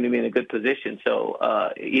is going to be in a good position. So,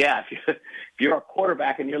 if you're a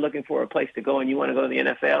quarterback and you're looking for a place to go and you want to go to the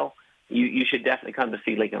NFL, you should definitely come to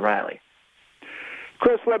see Lincoln Riley.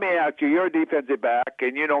 Chris, let me ask you, you're a defensive back,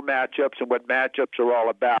 and you know matchups and what matchups are all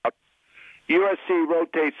about. USC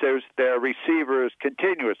rotates their receivers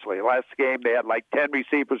continuously. Last game, they had like 10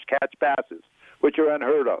 receivers catch passes, which are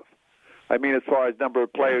unheard of. I mean, as far as number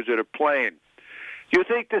of players that are playing. Do you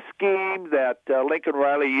think the scheme that Lincoln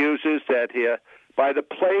Riley uses, that by the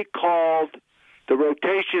play called, the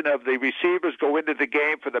rotation of the receivers go into the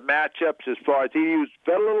game for the matchups as far as he used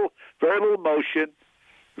very little motion,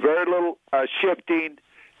 very little shifting,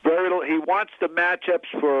 very little. He wants the matchups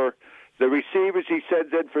for the receivers he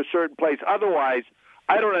sends in for certain plays. Otherwise,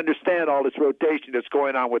 I don't understand all this rotation that's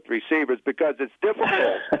going on with receivers because it's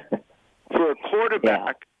difficult for a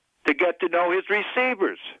quarterback to get to know his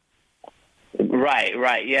receivers.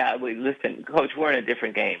 Right. Yeah, listen, Coach, we're in a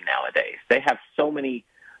different game nowadays. They have so many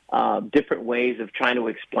different ways of trying to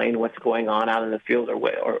explain what's going on out in the field or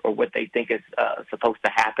what they think is supposed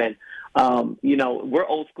to happen. We're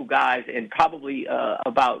old school guys, and probably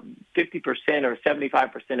about 50% or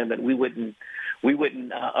 75% of it we wouldn't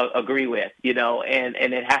agree with,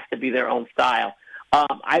 and it has to be their own style.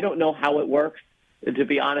 I don't know how it works, to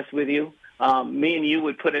be honest with you. Me and you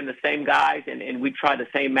would put in the same guys, and we'd try the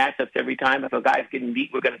same matchups every time. If a guy's getting beat,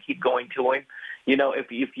 we're going to keep going to him.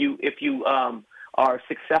 If you are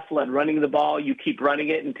successful at running the ball, you keep running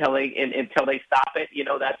it until they stop it.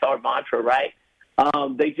 That's our mantra, right?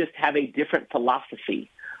 They just have a different philosophy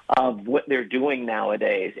of what they're doing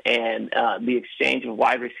nowadays, and the exchange of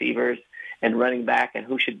wide receivers and running back and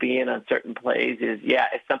who should be in on certain plays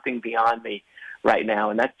it's something beyond me right now,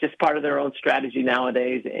 and that's just part of their own strategy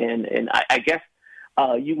nowadays. And I guess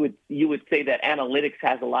you would say that analytics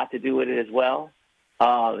has a lot to do with it as well.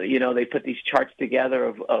 They put these charts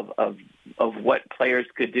together of what players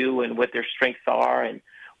could do and what their strengths are and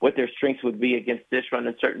what their strengths would be against this run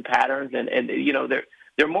in certain patterns. And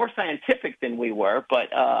they're more scientific than we were, but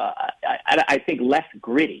I think less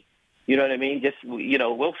gritty. You know what I mean? Just,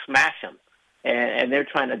 we'll smash them. And they're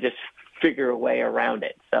trying to just figure a way around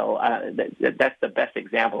it. So that's the best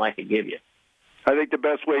example I could give you. I think the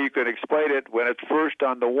best way you could explain it, when it's first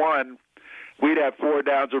on the one, we'd have 4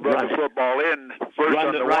 downs and run the football in. First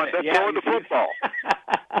on the one, then throw the football.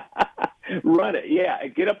 Run it, yeah.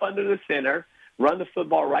 Get up under the center, run the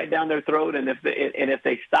football right down their throat, and if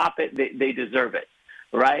they stop it, they deserve it.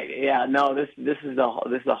 Right? Yeah. No. This is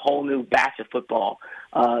a whole new batch of football.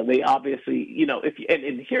 They obviously,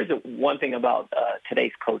 and here's one thing about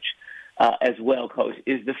today's coach as well, Coach,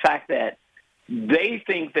 is the fact that they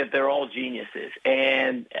think that they're all geniuses,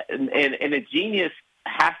 and a genius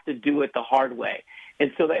has to do it the hard way.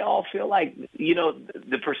 And so they all feel like,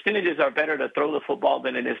 the percentages are better to throw the football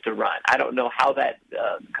than it is to run. I don't know how that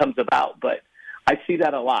comes about, but I see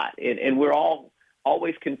that a lot. And we're all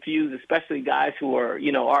always confused, especially guys who are,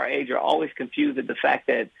 our age, are always confused at the fact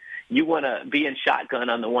that you want to be in shotgun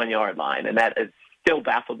on the 1 yard line. And that has still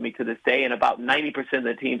baffled me to this day. And about 90% of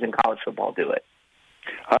the teams in college football do it.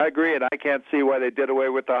 I agree, and I can't see why they did away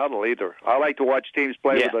with the huddle either. I like to watch teams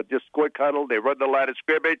play with a just quick huddle. They run the line of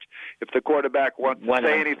scrimmage. If the quarterback wants to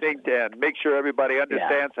say anything, and make sure everybody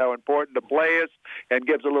understands how important the play is and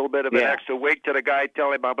gives a little bit of an extra wink to the guy,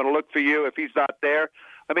 tell him, I'm going to look for you if he's not there.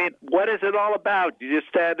 I mean, what is it all about? You just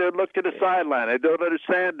stand there and look to the sideline. I don't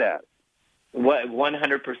understand that.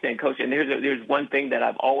 100%, Coach. And there's one thing that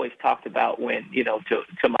I've always talked about when,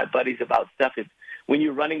 to my buddies about stuff is when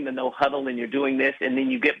you're running the no huddle and you're doing this and then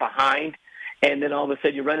you get behind and then all of a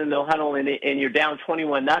sudden you're running the no huddle and you're down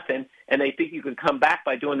 21-0 and they think you can come back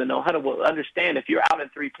by doing the no huddle. Well, understand, if you're out in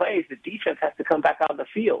 3 plays, the defense has to come back out on the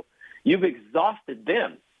field. You've exhausted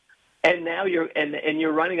them. And now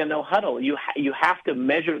you're running a no huddle. You have to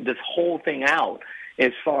measure this whole thing out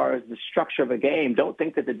as far as the structure of a game. Don't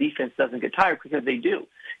think that the defense doesn't get tired, because they do.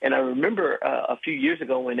 And I remember a few years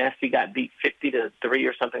ago when SC got beat 50-3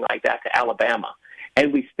 or something like that to Alabama,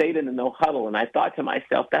 and we stayed in the no huddle. And I thought to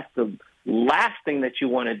myself, that's the last thing that you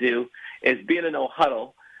want to do is be in a no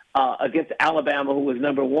huddle against Alabama, who was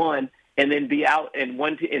number 1. And then be out in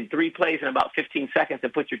 3 plays in about 15 seconds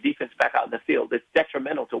and put your defense back out in the field. It's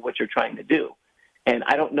detrimental to what you're trying to do. And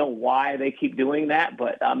I don't know why they keep doing that,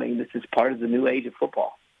 but, I mean, this is part of the new age of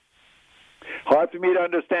football. Hard for me to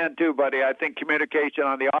understand, too, buddy. I think communication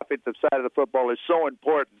on the offensive side of the football is so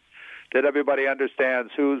important that everybody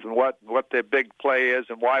understands who's and what the big play is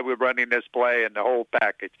and why we're running this play and the whole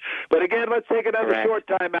package. But, again, let's take another short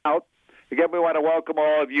time out. Again, we want to welcome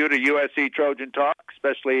all of you to USC Trojan Talk,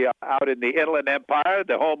 especially out in the Inland Empire,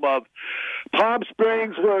 the home of Palm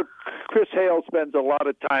Springs, where Chris Hale spends a lot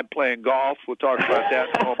of time playing golf. We'll talk about that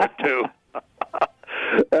in a moment, too.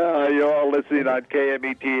 You're all listening on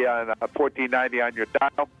KMET on 1490 on your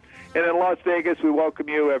dial. And in Las Vegas, we welcome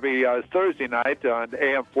you every Thursday night on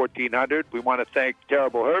AM 1400. We want to thank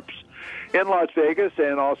Terrible Herbst in Las Vegas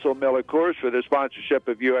and also Miller Coors for their sponsorship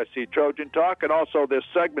of USC Trojan Talk, and also this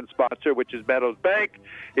segment sponsor, which is Meadows Bank.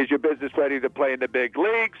 Is your business ready to play in the big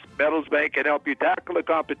leagues? Meadows Bank can help you tackle the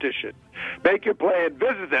competition. Make your play and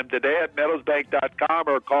visit them today at meadowsbank.com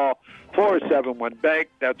or call 471-BANK.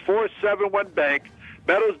 That's 471-BANK.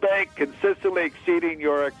 Meadows Bank, consistently exceeding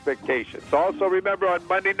your expectations. Also, remember on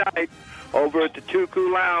Monday night, over at the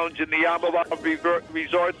Tuku Lounge in the Yamava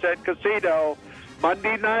Resorts and Casino,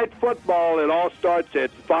 Monday Night Football. It all starts at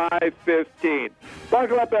 5:15.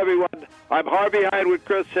 Buckle up, everyone. I'm Harvey Hyde with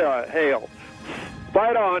Chris Hale.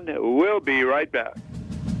 Fight on. We'll be right back.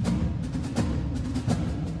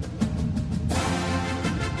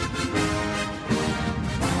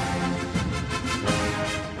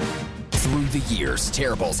 Through the years,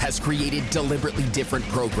 Terribles has created deliberately different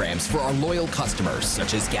programs for our loyal customers,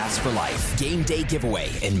 such as Gas for Life, Game Day Giveaway,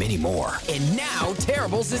 and many more. And now,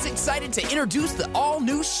 Terribles is excited to introduce the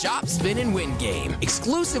all-new Shop, Spin, and Win game,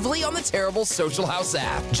 exclusively on the Terribles Social House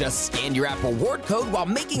app. Just scan your app reward code while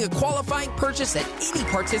making a qualifying purchase at any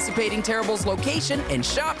participating Terribles location and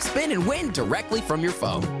shop, spin, and win directly from your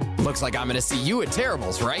phone. Looks like I'm going to see you at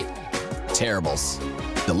Terribles, right? Terribles.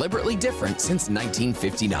 Deliberately different since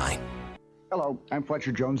 1959. Hello, I'm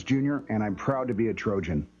Fletcher Jones Jr., and I'm proud to be a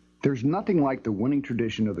Trojan. There's nothing like the winning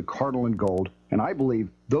tradition of the Cardinal and Gold, and I believe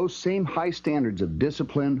those same high standards of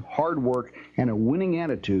discipline, hard work, and a winning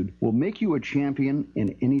attitude will make you a champion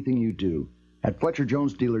in anything you do. At Fletcher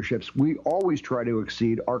Jones dealerships, we always try to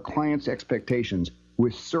exceed our clients' expectations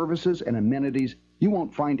with services and amenities you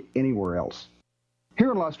won't find anywhere else.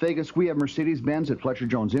 Here in Las Vegas, we have Mercedes-Benz at Fletcher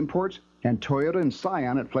Jones Imports and Toyota and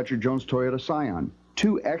Scion at Fletcher Jones Toyota Scion.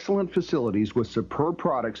 Two excellent facilities with superb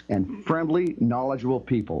products and friendly, knowledgeable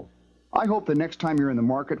people. I hope the next time you're in the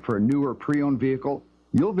market for a new or pre-owned vehicle,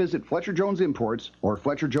 you'll visit Fletcher Jones Imports or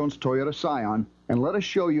Fletcher Jones Toyota Scion and let us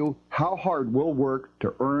show you how hard we'll work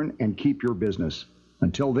to earn and keep your business.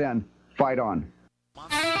 Until then, fight on.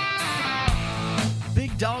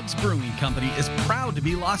 Big Dogs Brewing Company is proud to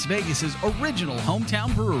be Las Vegas's original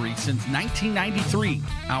hometown brewery since 1993.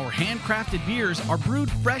 Our handcrafted beers are brewed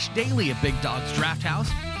fresh daily at Big Dogs Draft House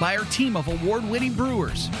by our team of award-winning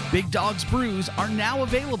brewers. Big Dogs brews are now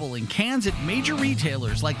available in cans at major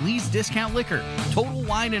retailers like Lee's Discount Liquor, Total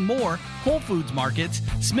Wine and More, Whole Foods Markets,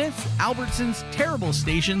 Smith's, Albertsons, Terrible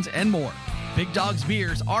Stations, and more. Big Dogs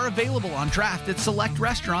beers are available on draft at select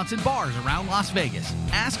restaurants and bars around Las Vegas.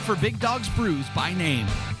 Ask for Big Dogs Brews by name.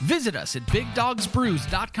 Visit us at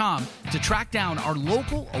BigDogsBrews.com to track down our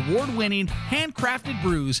local award-winning handcrafted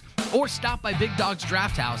brews, or stop by Big Dogs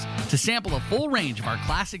Draft House to sample a full range of our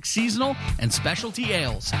classic seasonal and specialty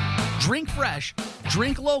ales. Drink fresh,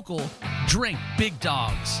 drink local, drink Big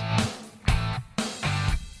Dogs.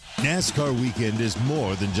 NASCAR weekend is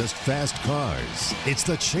more than just fast cars. It's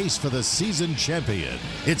the chase for the season champion.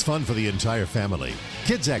 It's fun for the entire family.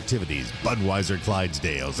 Kids' activities, Budweiser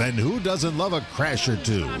Clydesdales, and who doesn't love a crash or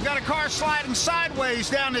two? I've got a car sliding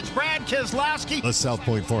sideways down. It's Brad Keselowski. The South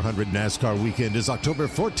Point 400 NASCAR weekend is October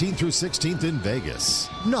 14th through 16th in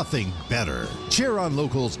Vegas. Nothing better. Cheer on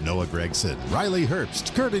locals Noah Gragson, Riley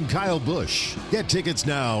Herbst, Kurt and Kyle Busch. Get tickets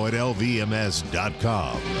now at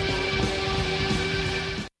lvms.com.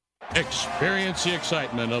 Experience the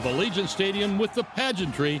excitement of Allegiant Stadium with the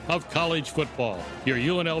pageantry of college football. Your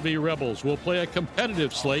UNLV Rebels will play a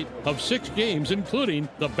competitive slate of 6 games, including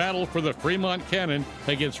the battle for the Fremont Cannon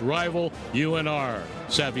against rival UNR.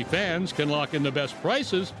 Savvy fans can lock in the best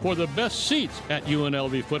prices for the best seats at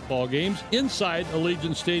UNLV football games inside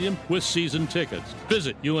Allegiant Stadium with season tickets.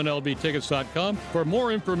 Visit UNLVtickets.com for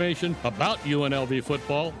more information about UNLV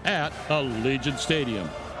football at Allegiant Stadium.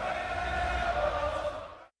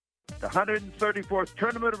 The 134th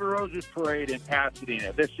Tournament of the Roses Parade in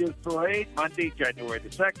Pasadena. This year's parade, Monday, January the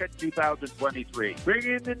 2nd, 2023.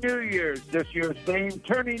 Bringing the New Year's, this year's theme,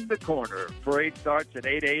 Turning the Corner. Parade starts at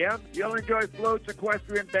 8 a.m. You'll enjoy floats,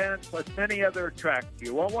 equestrian bands, plus many other attractions.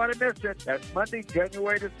 You won't want to miss it. That's Monday,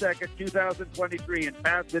 January the 2nd, 2023 in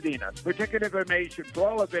Pasadena. For ticket information for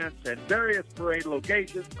all events and various parade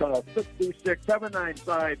locations, call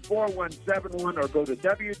 626-795-4171 or go to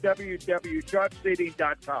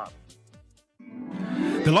www.sharpseating.com.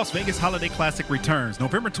 The Las Vegas Holiday Classic returns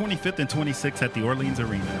November 25th and 26th at the Orleans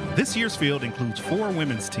Arena. This year's field includes 4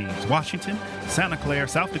 women's teams, Washington, Santa Clara,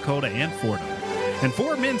 South Dakota, and Fordham, and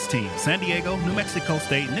 4 men's teams, San Diego, New Mexico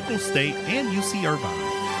State, Nicholls State, and UC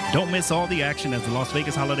Irvine. Don't miss all the action as the Las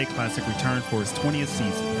Vegas Holiday Classic returns for its 20th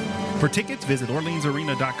season. For tickets, visit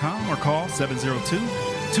OrleansArena.com or call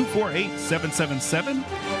 702-248-777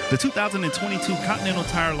 The 2022 Continental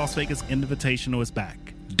Tire Las Vegas Invitational is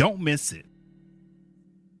back. Don't miss it.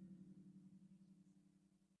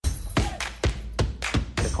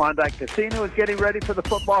 The Klondike Casino is getting ready for the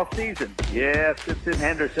football season. Yes, it's in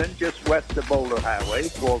Henderson, just west of Boulder Highway,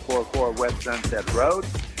 444 West Sunset Road.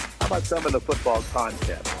 How about some of the football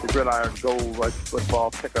contests? The Gridiron Gold Rush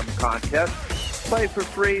Football Pick'em Contest. Play for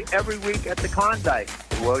free every week at the Klondike.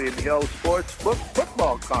 The William Hill Sportsbook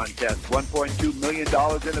Football Contest. $1.2 million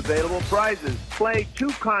in available prizes. Play 2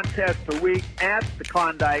 contests per week at the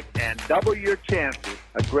Klondike and double your chances.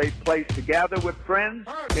 A great place to gather with friends.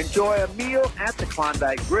 Enjoy a meal at the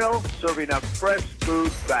Klondike Grill, serving up fresh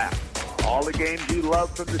food fast. All the games you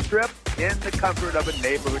love from the Strip in the comfort of a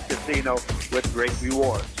neighborhood casino with great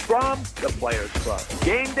rewards from the Players Club.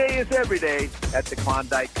 Game day is every day at the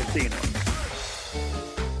Klondike Casino.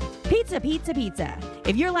 Pizza, pizza, pizza.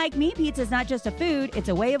 If you're like me, pizza's not just a food, it's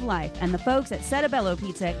a way of life. And the folks at Settebello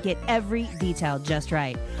Pizza get every detail just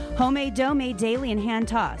right. Homemade dough made daily and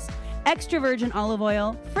hand-tossed. Extra virgin olive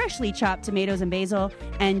oil, freshly chopped tomatoes and basil,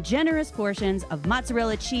 and generous portions of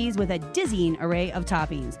mozzarella cheese with a dizzying array of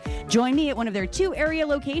toppings. Join me at one of their 2 area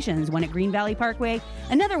locations, one at Green Valley Parkway,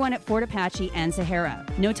 another one at Fort Apache and Sahara.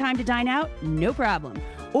 No time to dine out? No problem.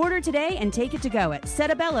 Order today and take it to go at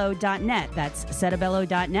settebello.net. That's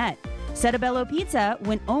settebello.net. Settebello Pizza,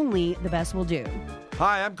 when only the best will do.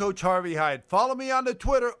 Hi, I'm Coach Harvey Hyde. Follow me on the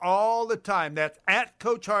Twitter all the time. That's at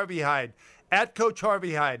Coach Harvey Hyde. At Coach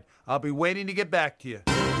Harvey Hyde. I'll be waiting to get back to you.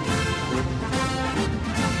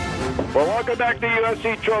 Well, welcome back to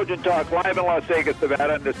USC Trojan Talk, live in Las Vegas,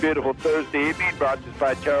 Nevada, on this beautiful Thursday evening, brought to us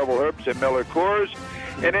by Terrible Herbs and Miller Coors.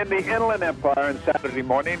 And in the Inland Empire on Saturday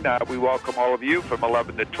morning, we welcome all of you from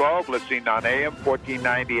 11 to 12, listening on AM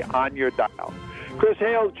 1490 on your dial. Chris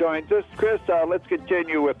Hale joins us. Chris, let's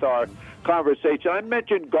continue with our conversation. I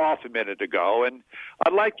mentioned golf a minute ago, and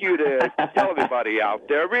I'd like you to tell everybody out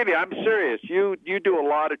there, really, I'm serious. You do a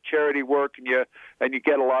lot of charity work, and you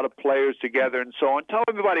get a lot of players together and so on. Tell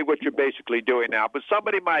everybody what you're basically doing now. But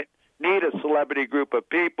somebody might need a celebrity group of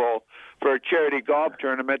people for a charity golf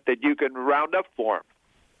tournament that you can round up for them.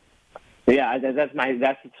 Yeah,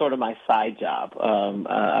 that's sort of my side job.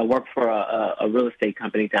 I work for a real estate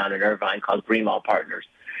company down in Irvine called Greenlaw Partners,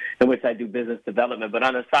 in which I do business development. But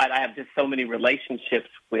on the side, I have just so many relationships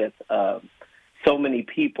with so many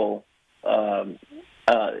people as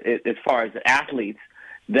far as athletes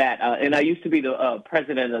that, and I used to be the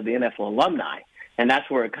president of the NFL alumni, and that's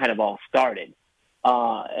where it kind of all started.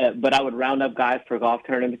 But I would round up guys for golf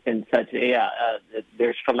tournaments and such.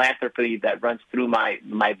 There's philanthropy that runs through my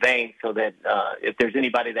veins, so that if there's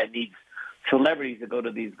anybody that needs celebrities to go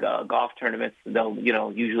to these golf tournaments, they'll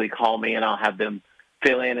usually call me, and I'll have them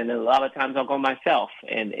fill in. And a lot of times I'll go myself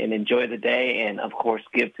and enjoy the day, and of course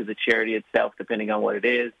give to the charity itself, depending on what it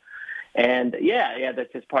is. And yeah,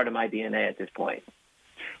 that's just part of my DNA at this point.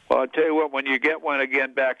 Well, I'll tell you what, when you get one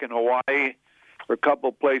again back in Hawaii, or a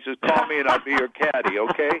couple places, call me and I'll be your caddy,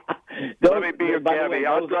 okay? Let me be your caddy.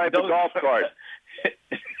 I'll drive the golf cart.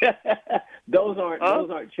 Those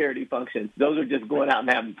aren't charity functions. Those are just going out and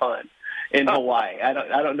having fun in Hawaii. I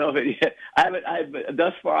don't know if it.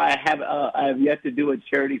 Thus far I have yet to do a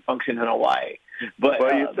charity function in Hawaii. But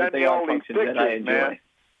you sent me all these pictures, man.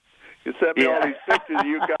 You sent me all these pictures of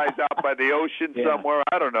you guys out by the ocean somewhere.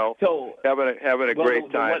 I don't know. So having a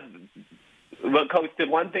great time. But, Coach, the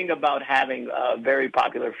one thing about having very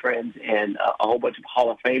popular friends and a whole bunch of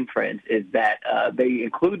Hall of Fame friends is that they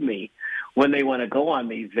include me when they want to go on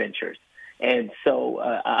these ventures. And so,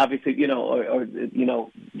 obviously, just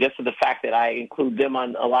for the fact that I include them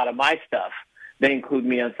on a lot of my stuff, they include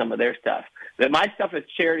me on some of their stuff. But my stuff is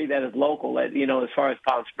charity that is local, as far as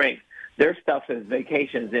Palm Springs. Their stuff is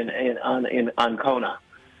vacations on Kona.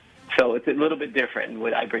 So it's a little bit different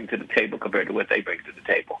what I bring to the table compared to what they bring to the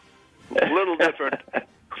table. A little different,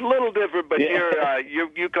 but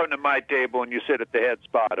you come to my table and you sit at the head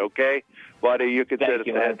spot, okay, buddy? You can sit at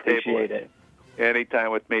the head table it.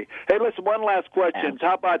 Anytime with me. Hey, listen, one last question.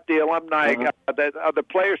 How about the alumni? Are the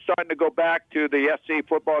players starting to go back to the SC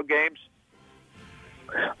football games?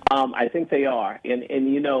 I think they are, and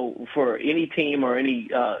for any team or any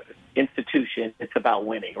institution, it's about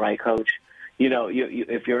winning, right, Coach?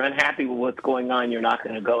 If you're unhappy with what's going on, you're not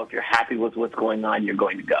going to go. If you're happy with what's going on, you're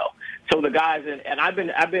going to go. So the guys, and I've been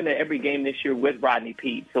at every game this year with Rodney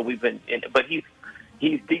Peete. So we've been, but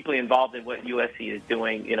he's deeply involved in what USC is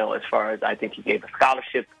doing. As far as I think he gave a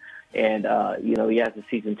scholarship, and he has the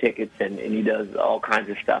season tickets, and he does all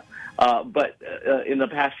kinds of stuff. But in the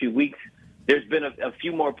past few weeks, there's been a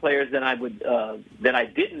few more players than I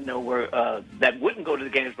didn't know that wouldn't go to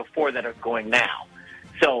the games before that are going now.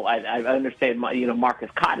 So I understand, Marcus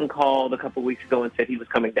Cotton called a couple weeks ago and said he was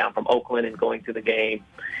coming down from Oakland and going to the game.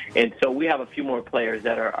 And so we have a few more players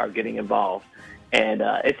that are getting involved. And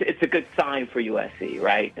it's a good sign for USC,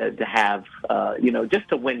 right, to have, just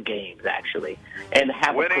to win games, actually, and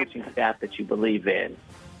have a coaching staff that you believe in.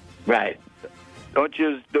 Right. Don't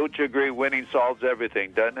you agree winning solves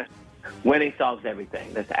everything, doesn't it? Winning solves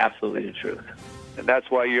everything. That's absolutely the truth. And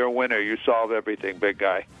that's why you're a winner. You solve everything, big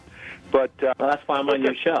guy. But well, that's why I'm on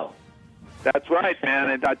your show. That's right, man.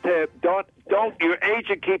 And I tell you, don't. Your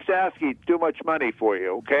agent keeps asking too much money for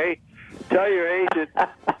you. Okay, tell your agent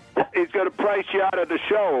he's going to price you out of the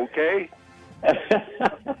show. Okay.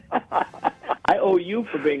 I owe you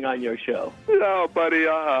for being on your show. No, buddy.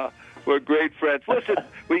 We're great friends. Listen,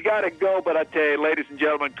 we got to go, but I tell you, ladies and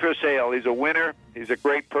gentlemen, Chris Hale, he's a winner. He's a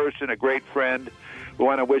great person, a great friend. We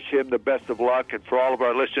want to wish him the best of luck. And for all of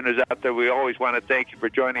our listeners out there, we always want to thank you for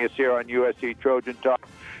joining us here on USC Trojan Talk.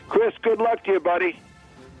 Chris, good luck to you, buddy.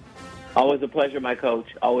 Always a pleasure, my coach.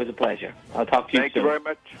 Always a pleasure. I'll talk to you soon. Thank you very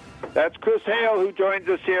much. That's Chris Hale, who joins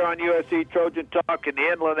us here on USC Trojan Talk in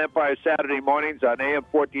the Inland Empire Saturday mornings on AM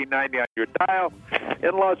 1490 on your dial.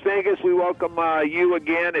 In Las Vegas, we welcome you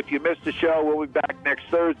again. If you missed the show, we'll be back next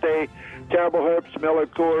Thursday. Terrible Herbst, Miller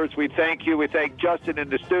Coors, we thank you. We thank Justin in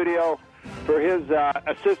the studio for his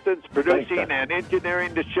assistance, producing and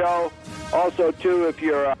engineering the show. Also, too, if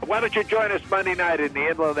you're, why don't you join us Monday night in the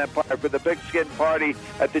Inland Empire for the Big Skin Party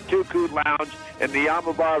at the Tuku Lounge in the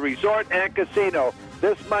Yamava Resort and Casino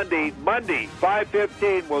this Monday,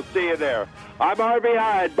 5:15. We'll see you there. I'm Harvey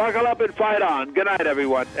Hyde. Buckle up and fight on. Good night,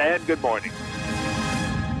 everyone, and good morning.